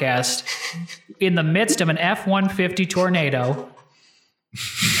forecast in the midst of an F-150 tornado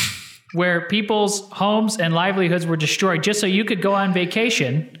where people's homes and livelihoods were destroyed just so you could go on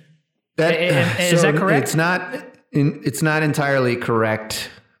vacation. Is that correct? It's not entirely correct.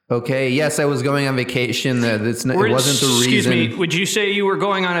 Okay. Yes, I was going on vacation. It wasn't the reason. Excuse me. Would you say you were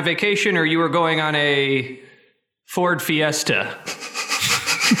going on a vacation or you were going on a Ford Fiesta?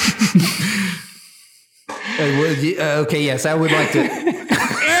 Okay. Yes, I would like to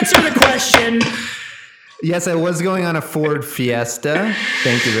answer the question. Yes, I was going on a Ford Fiesta.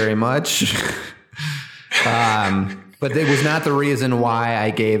 Thank you very much. But it was not the reason why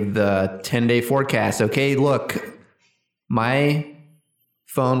I gave the 10-day forecast. Okay. Look, my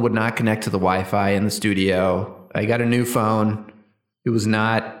phone would not connect to the Wi-Fi in the studio. I got a new phone. It was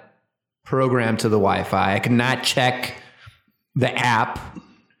not programmed to the Wi-Fi. I could not check the app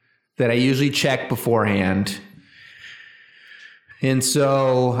that I usually check beforehand. And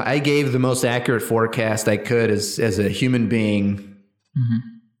so I gave the most accurate forecast I could as a human being. Mm-hmm.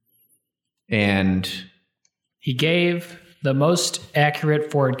 And he gave the most accurate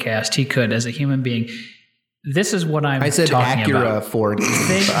forecast he could as a human being. This is what I said talking Acura about. Ford.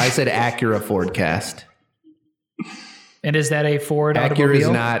 I said Acura Fordcast. And is that a Ford Acura automobile? Is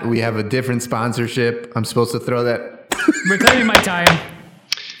not. We have a different sponsorship. I'm supposed to throw that. Reclaiming my time.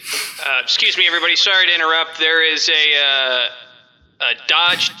 Excuse me, everybody. Sorry to interrupt. There is a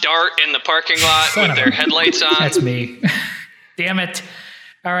Dodge Dart in the parking lot with their headlights on. That's me. Damn it.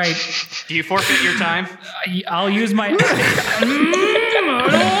 All right. Do you forfeit your time? I'll use my...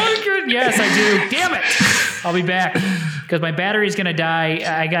 Yes, I do. Damn it. I'll be back because my battery's going to die.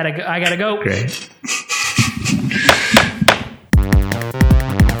 I gotta go. Great.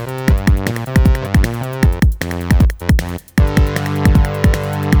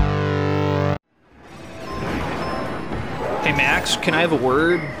 Hey, Max, can I have a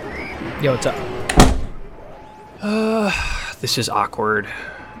word? Yo, what's up? This is awkward.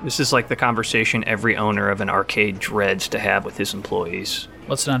 This is like the conversation every owner of an arcade dreads to have with his employees.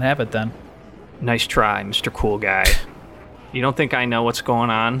 Let's not have it then. Nice try, Mr. Cool Guy. You don't think I know what's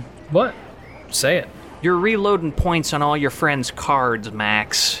going on? What? Say it. You're reloading points on all your friends' cards,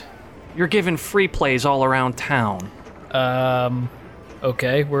 Max. You're giving free plays all around town.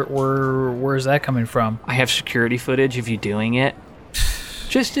 Okay. Where's that coming from? I have security footage of you doing it.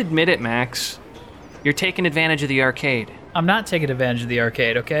 Just admit it, Max. You're taking advantage of the arcade. I'm not taking advantage of the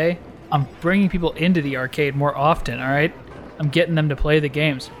arcade, okay? I'm bringing people into the arcade more often, all right? I'm getting them to play the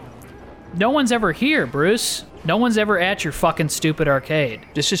games. No one's ever here, Bruce. No one's ever at your fucking stupid arcade.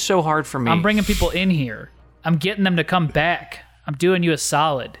 This is so hard for me. I'm bringing people in here. I'm getting them to come back. I'm doing you a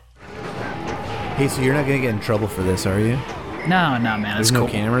solid. Hey, so you're not gonna get in trouble for this, are you? No, man, There's it's no cool.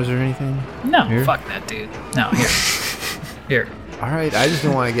 cameras or anything? No, Here? fuck that, dude. No, here. Here. All right, I just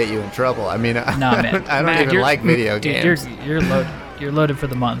don't want to get you in trouble. I mean, No, man. I don't Mac, even you're- like video Dude, games. you're loaded. You're loaded for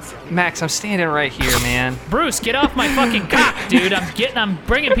the month. Max, I'm standing right here, man. Bruce, get off my fucking cock, dude. I'm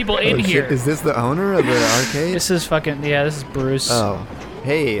bringing people in Oh, shit. here. Is this the owner of the arcade? This is this is Bruce. Oh,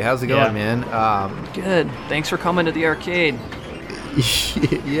 hey, how's it going, man? Good. Thanks for coming to the arcade.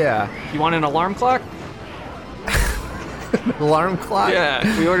 Yeah, You want an alarm clock? alarm clock.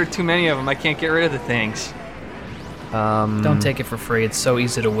 Yeah, we ordered too many of them. I can't get rid of the things. Don't take it for free. It's so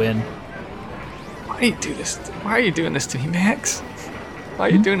easy to win. Why do you do this? Why are you doing this to me, Max? Why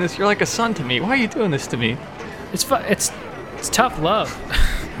are you doing this? You're like a son to me. Why are you doing this to me? It's tough love.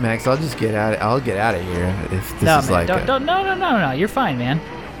 Max, I'll just get out. I'll get out of here if this No, is man, like. no. You're fine, man.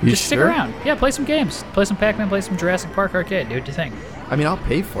 You Just stick sure? around. Yeah, play some games. Play some Pac-Man. Play some Jurassic Park arcade. Do what you think. I mean, I'll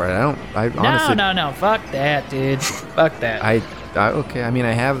pay for it. I honestly. No. Fuck that, dude. Fuck that. Okay. I mean,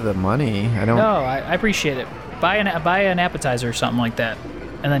 I have the money. I don't. No, I appreciate it. Buy an appetizer or something like that,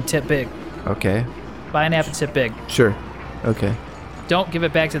 and then tip big. Okay. Buy an app and tip big. Sure. Okay. Don't give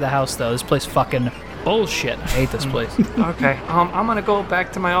it back to the house though. This place fucking bullshit. I hate this place. Okay. I'm gonna go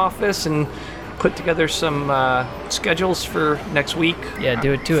back to my office and put together some schedules for next week. Yeah,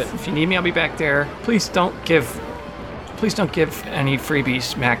 do it to it. If you need me, I'll be back there. Please don't give any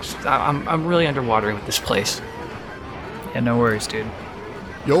freebies, Max. I'm really underwater with this place. Yeah, no worries, dude.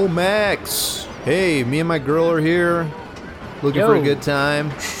 Yo, Max. Hey, me and my girl are here. Looking for a Yo. good time.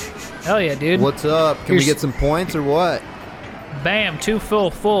 Hell yeah, dude. What's up? Can we Here's- get some points or what? Bam, two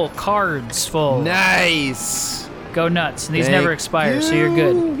full cards full. Nice. Go nuts. And these Thank never expire, so you're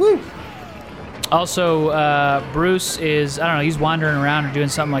good. Woo. Also, Bruce is, I don't know, he's wandering around or doing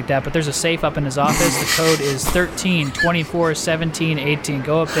something like that, but there's a safe up in his office. The code is 13 24 17 18.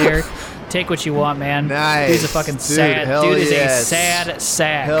 Go up there, take what you want, man. Nice. Dude's a fucking Dude, sad. hell Dude is yes. a sad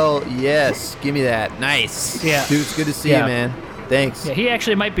sack. Hell yes. Give me that. Nice. Yeah. Dude, it's good to see Yeah. you, man. Thanks. Yeah, he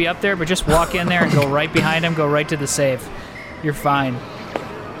actually might be up there, but just walk in there and go right behind him, go right to the safe. You're fine.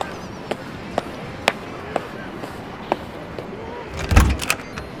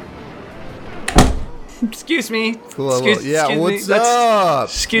 Excuse me. Cool. Excuse Yeah, me. what's That's- up?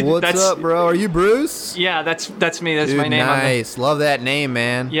 excuse- What's that's- up, bro? Are you Bruce? Yeah, that's me. That's Dude, my name. nice. Love that name,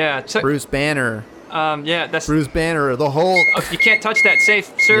 man. Yeah. Bruce Banner. Yeah. That's. Bruce Banner, the Hulk. Oh, you can't touch that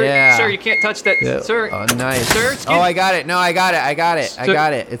safe, sir. Yeah. Sir, you can't touch that, Yeah. sir. Oh, nice. Sir, excuse- Oh, I got it. No, I got it. I got it. I Sir-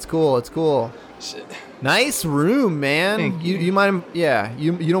 got it. It's cool. It's cool. Nice room, man. Thank You mind? Yeah.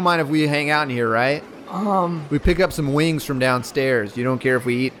 You don't mind if we hang out in here, right? We pick up some wings from downstairs. You don't care if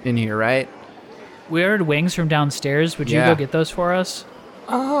we eat in here, right? We ordered wings from downstairs. Would you Yeah. go get those for us?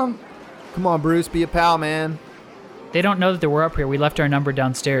 Come on, Bruce. Be a pal, man. They don't know that we're up here. We left our number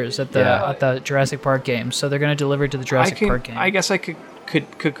downstairs at the Yeah. at the Jurassic Park game, so they're gonna deliver it to the Jurassic Park game. I guess I could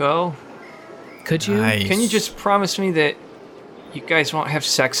go. Could you? Nice. Can you just promise me that you guys won't have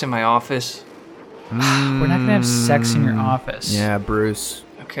sex in my office? We're not gonna have sex in your office. Yeah, Bruce.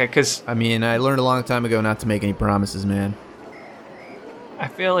 Okay, because I mean, I learned a long time ago not to make any promises, man. I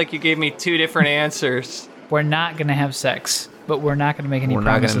feel like you gave me two different answers. We're not gonna have sex, but we're not gonna make any We're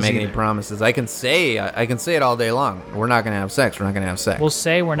not promises. gonna make any either. promises. I can say it all day long. We're not gonna have sex. We're not gonna have sex. We'll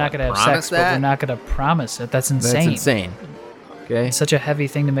say we're not gonna have promise sex, but that? we're not gonna promise it. That's That's insane. insane. Okay. It's such a heavy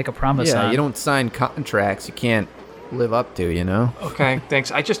thing to make a promise Yeah, on. you don't sign contracts you can't live up to, you know? Okay,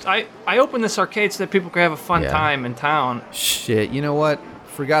 thanks. I opened this arcade so that people could have a fun Yeah. time in town. Shit, you know what?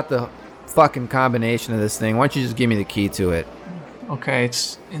 Forgot the fucking combination of this thing. Why don't you just give me the key to it? Okay,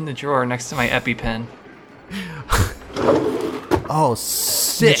 it's in the drawer next to my EpiPen. Oh, The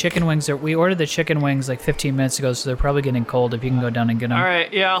sick. chicken wings are. We ordered the chicken wings like 15 minutes ago, so they're probably getting cold. If you can go down and get them. All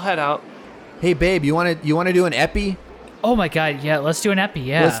right, yeah, I'll head out. Hey, babe, you want to do an epi? Oh my god, yeah, let's do an epi.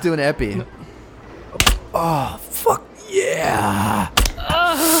 Yeah. Let's do an epi. Oh, fuck yeah.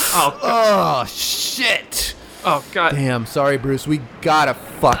 Oh, Oh, shit. oh God! Damn, sorry, Bruce. We gotta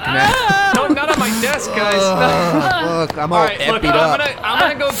fuck now. No, not on my desk, guys. Look, I'm all, All right, look, epied up. I'm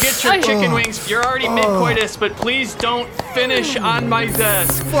gonna go get your chicken wings. You're already mid-coitus, but please don't finish on my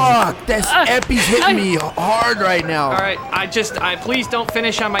desk. Fuck, this epi's hitting me hard right now. All right, please don't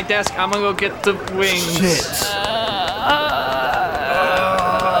finish on my desk. I'm gonna go get the wings. Shit.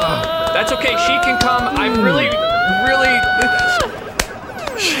 That's okay. She can come.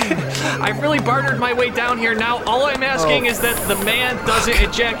 I've really bartered my way down here. Now all I'm asking is that the man doesn't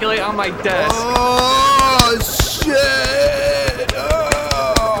ejaculate on my desk. Oh, shit.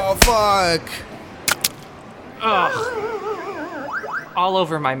 Oh, fuck. All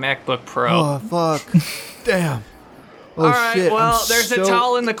over my MacBook Pro. Oh, fuck. Damn. Oh, All right, shit. well, there's a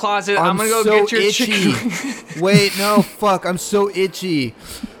towel in the closet. I'm going to go so get your itchy. chicken. Wait, no, fuck. I'm so itchy.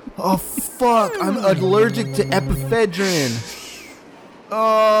 Oh, fuck. I'm allergic to epiphedrine.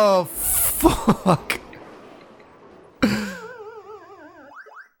 Oh, fuck.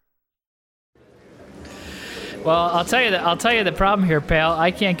 Well, I'll tell you the problem here, pal.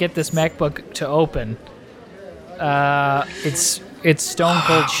 I can't get this MacBook to open. It's stone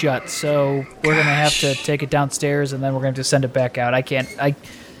cold shut, so we're gonna have to take it downstairs and then we're gonna have to send it back out.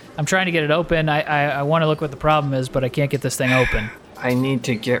 I'm trying to get it open. I want to look what the problem is, but I can't get this thing open. I need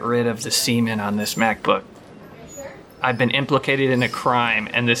to get rid of the semen on this MacBook. I've been implicated in a crime,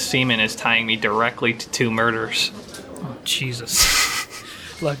 and this semen is tying me directly to 2 murders. Oh, Jesus.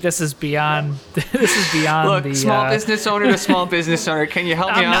 Look, this is beyond. Look, the small business owner to small business owner. Can you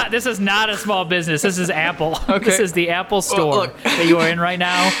help me out? This is not a small business. This is Apple. Okay. This is the Apple store that you are in right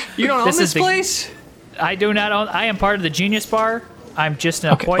now. You don't own this place? I do not own. I am part of the Genius Bar. I'm just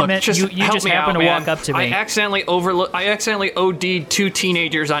an appointment. Look, you just happen to walk up to me. I accidentally OD'd 2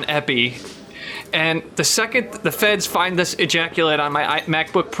 teenagers on Epi. And the second the feds find this ejaculate on my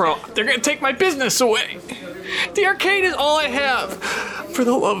MacBook Pro, they're going to take my business away. The arcade is all I have. For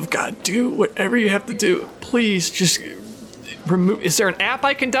the love of God, do whatever you have to do. Please, just remove. Is there an app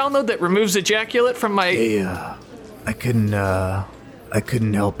I can download that removes ejaculate from my... Hey, I couldn't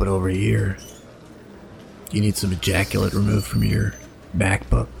help but over here. You need some ejaculate removed from your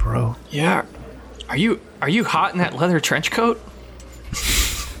MacBook Pro. Yeah. Are you hot in that leather trench coat?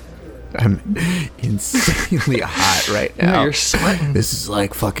 I'm insanely hot right now. No, you're sweating. This is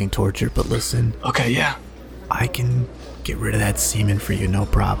like fucking torture, but listen. Okay, yeah. I can get rid of that semen for you, no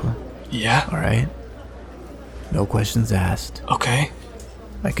problem. Yeah? All right? No questions asked. Okay.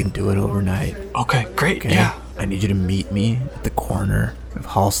 I can do it overnight. Okay, great, Okay? yeah. I need you to meet me at the corner of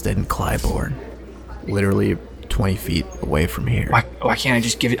Halstead and Clybourne. Literally 20 feet away from here. Why can't I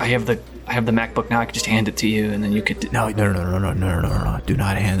just give it? I have the MacBook now. I can just hand it to you, and then you could. No. Do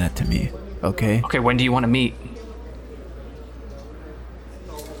not hand that to me. Okay? Okay. When do you want to meet?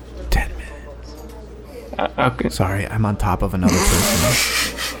 10 minutes. Okay. Sorry, I'm on top of another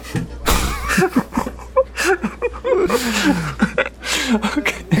person.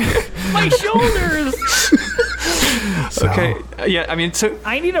 My shoulders. Okay. Yeah. I mean, so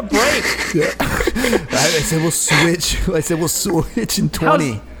I need a break. I said we'll switch in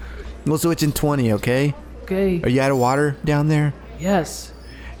 20. We'll switch in 20, okay? Okay. Are you out of water down there? Yes.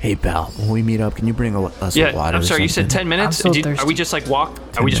 Hey, pal, when we meet up, can you bring us a water? I'm sorry. or You said something? 10 minutes. I'm so thirsty. Are we just like Are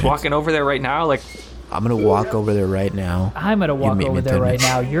we just walking over there right now? Like. I'm gonna walk over there right now. I'm gonna walk meet me over in there 10 right minutes.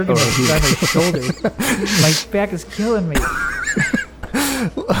 now. You're gonna grab my shoulders. My back is killing me.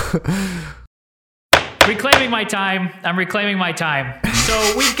 Reclaiming my time. I'm reclaiming my time.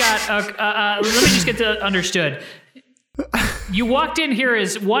 So we've got. Let me just get to understood. You walked in here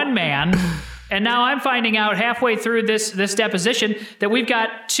as one man, and now I'm finding out halfway through this deposition that we've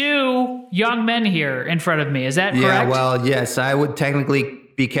got 2 young men here in front of me. Is that correct? Yeah, well, yes, I would technically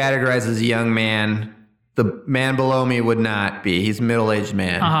be categorized as a young man. The man below me would not be. He's a middle-aged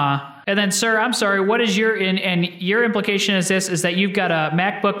man. And then, sir, I'm sorry. What is your your implication? Is that you've got a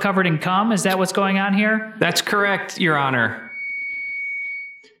MacBook covered in cum? Is that what's going on here? That's correct, Your Honor.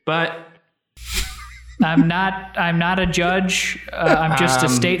 But I'm not a judge. I'm just a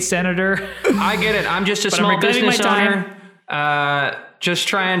state senator. I get it. I'm just a small business owner, just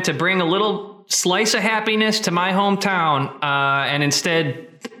trying to bring a little slice of happiness to my hometown, and instead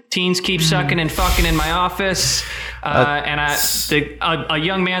teens keep sucking and fucking in my office, and a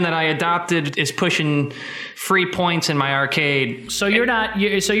young man that I adopted is pushing free points in my arcade. So you're not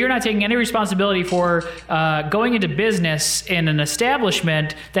taking any responsibility for going into business in an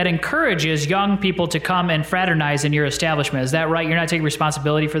establishment that encourages young people to come and fraternize in your establishment. Is that right? You're not taking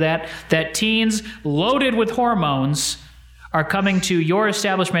responsibility for that? That teens loaded with hormones are coming to your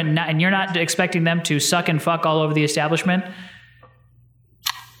establishment and you're not expecting them to suck and fuck all over the establishment?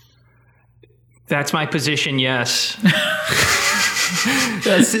 That's my position, yes.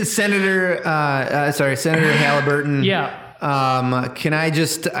 Senator Halliburton. Yeah. Can I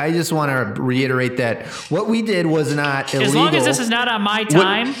just want to reiterate that what we did was not illegal. As long as this is not on my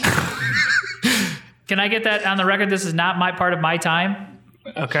time. Can I get that on the record? This is not my part of my time.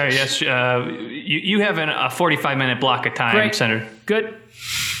 Okay, yes. You have a 45-minute block of time, Great. Senator. Good.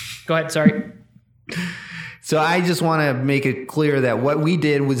 Go ahead, sorry. So I just want to make it clear that what we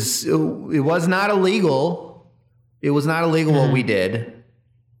did was not illegal. It was not illegal what we did.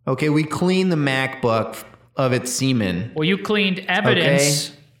 Okay, we cleaned the MacBook of its semen. Well, you cleaned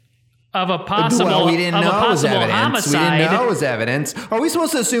evidence of a possible, Well, we didn't know it was evidence. homicide. We didn't know it was evidence. Are we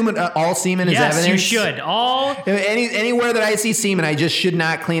supposed to assume all semen is evidence? Yes, you should. Anywhere that I see semen, I just should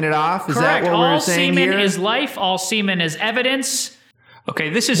not clean it off? Is Correct. that what we're saying here? All semen here? is life. All semen is evidence. Okay,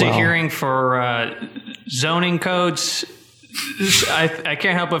 this is a hearing for zoning codes. I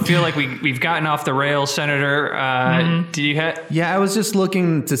can't help but feel like we've gotten off the rails, Senator. Do you have? Yeah, I was just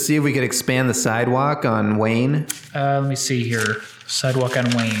looking to see if we could expand the sidewalk on Wayne. Let me see here. Sidewalk on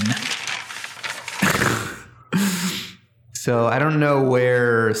Wayne. So I don't know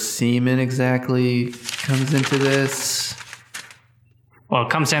where semen exactly comes into this. Well, it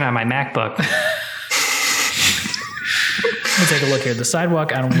comes in on my MacBook. Let's take a look here. The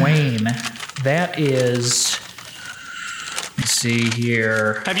sidewalk on Wayne. That is. Let's see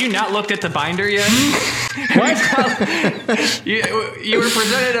here. Have you not looked at the binder yet? What? you were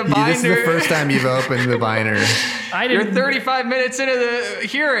presented a binder. This is the first time you've opened the binder. You're 35 minutes into the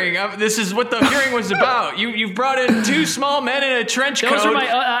hearing. This is what the hearing was about. You've brought in two small men in a trench coat.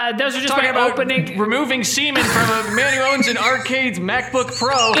 Those are just talking my about opening. removing semen from a man who owns an arcade MacBook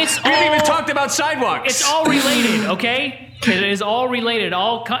Pro. We haven't even talked about sidewalks. It's all related, okay? It is all related.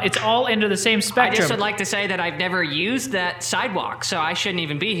 It's all into the same I spectrum. just would like to say that I've never used that sidewalk, so I shouldn't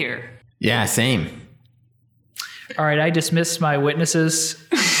even be here. Yeah, same. All right, I dismiss my witnesses.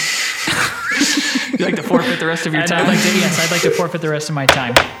 You'd like to forfeit the rest of your time? I'd like to forfeit the rest of my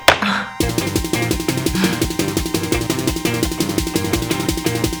time.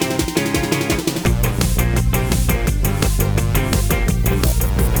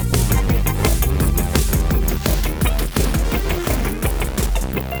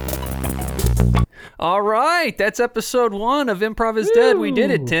 All right, that's episode 1 of Improv is Dead. We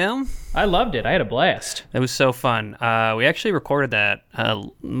did it, Tim. I loved it. I had a blast. It was so fun. We actually recorded that a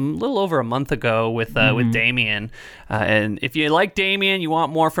little over a month ago with Damien. And if you like Damien, you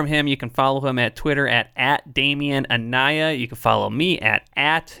want more from him, you can follow him at Twitter at Damien Anaya. You can follow me at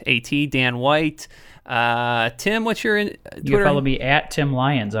Dan White. Tim, what's your Twitter? You can follow me at Tim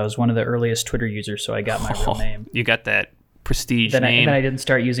Lyons. I was one of the earliest Twitter users, so I got my real name. You got that prestige Then name. I didn't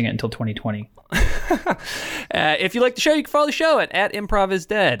start using it until 2020. If you like the show, you can follow the show at Improv is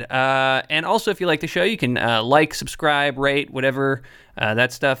Dead. And also, if you like the show, you can like, subscribe, rate, whatever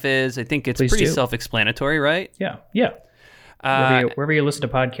that stuff is. I think it's pretty self-explanatory, right? Yeah. Wherever you listen to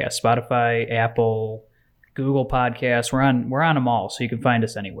podcasts, Spotify, Apple, Google Podcasts, we're on them all, so you can find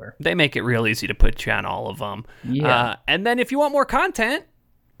us anywhere. They make it real easy to put you on all of them. Yeah. And then if you want more content,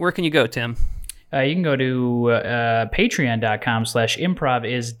 where can you go, Tim? You can go to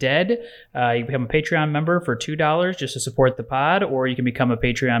patreon.com/improvisdead. You can become a Patreon member for $2 just to support the pod, or you can become a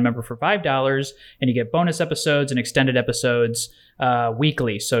Patreon member for $5 and you get bonus episodes and extended episodes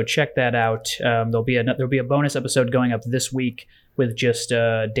weekly. So check that out. There'll be a bonus episode going up this week with just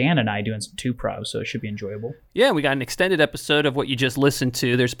Dan and I doing some two-provs, so it should be enjoyable. Yeah, we got an extended episode of what you just listened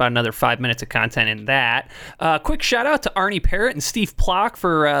to. There's about another 5 minutes of content in that. Quick shout-out to Arnie Parrott and Steve Plock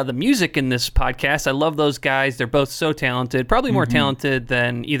for the music in this podcast. I love those guys. They're both so talented, probably more talented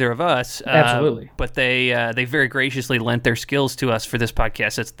than either of us. Absolutely. But they very graciously lent their skills to us for this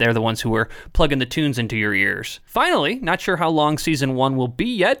podcast. They're the ones who were plugging the tunes into your ears. Finally, not sure how long Season 1 will be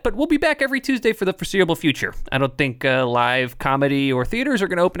yet, but we'll be back every Tuesday for the foreseeable future. I don't think live comedy or theaters are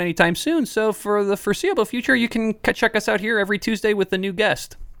going to open anytime soon, so for the foreseeable future, you can check us out here every Tuesday with a new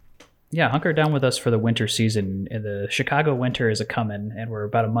guest. Yeah, hunker down with us for the winter season. The Chicago winter is a-coming, and we're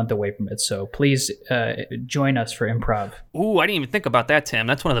about a month away from it, so please join us for improv. Ooh, I didn't even think about that, Tim.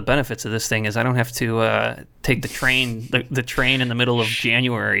 That's one of the benefits of this thing is I don't have to take the train in the middle of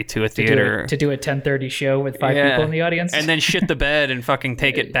January to a theater. To do a 10:30 show with 5 people in the audience. And then shit the bed and fucking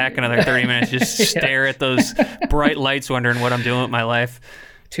take it back another 30 minutes. Just stare at those bright lights wondering what I'm doing with my life.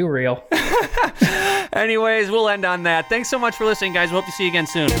 Too real. Anyways, we'll end on that. Thanks so much for listening, guys. We hope to see you again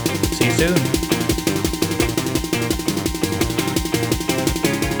soon. See you soon.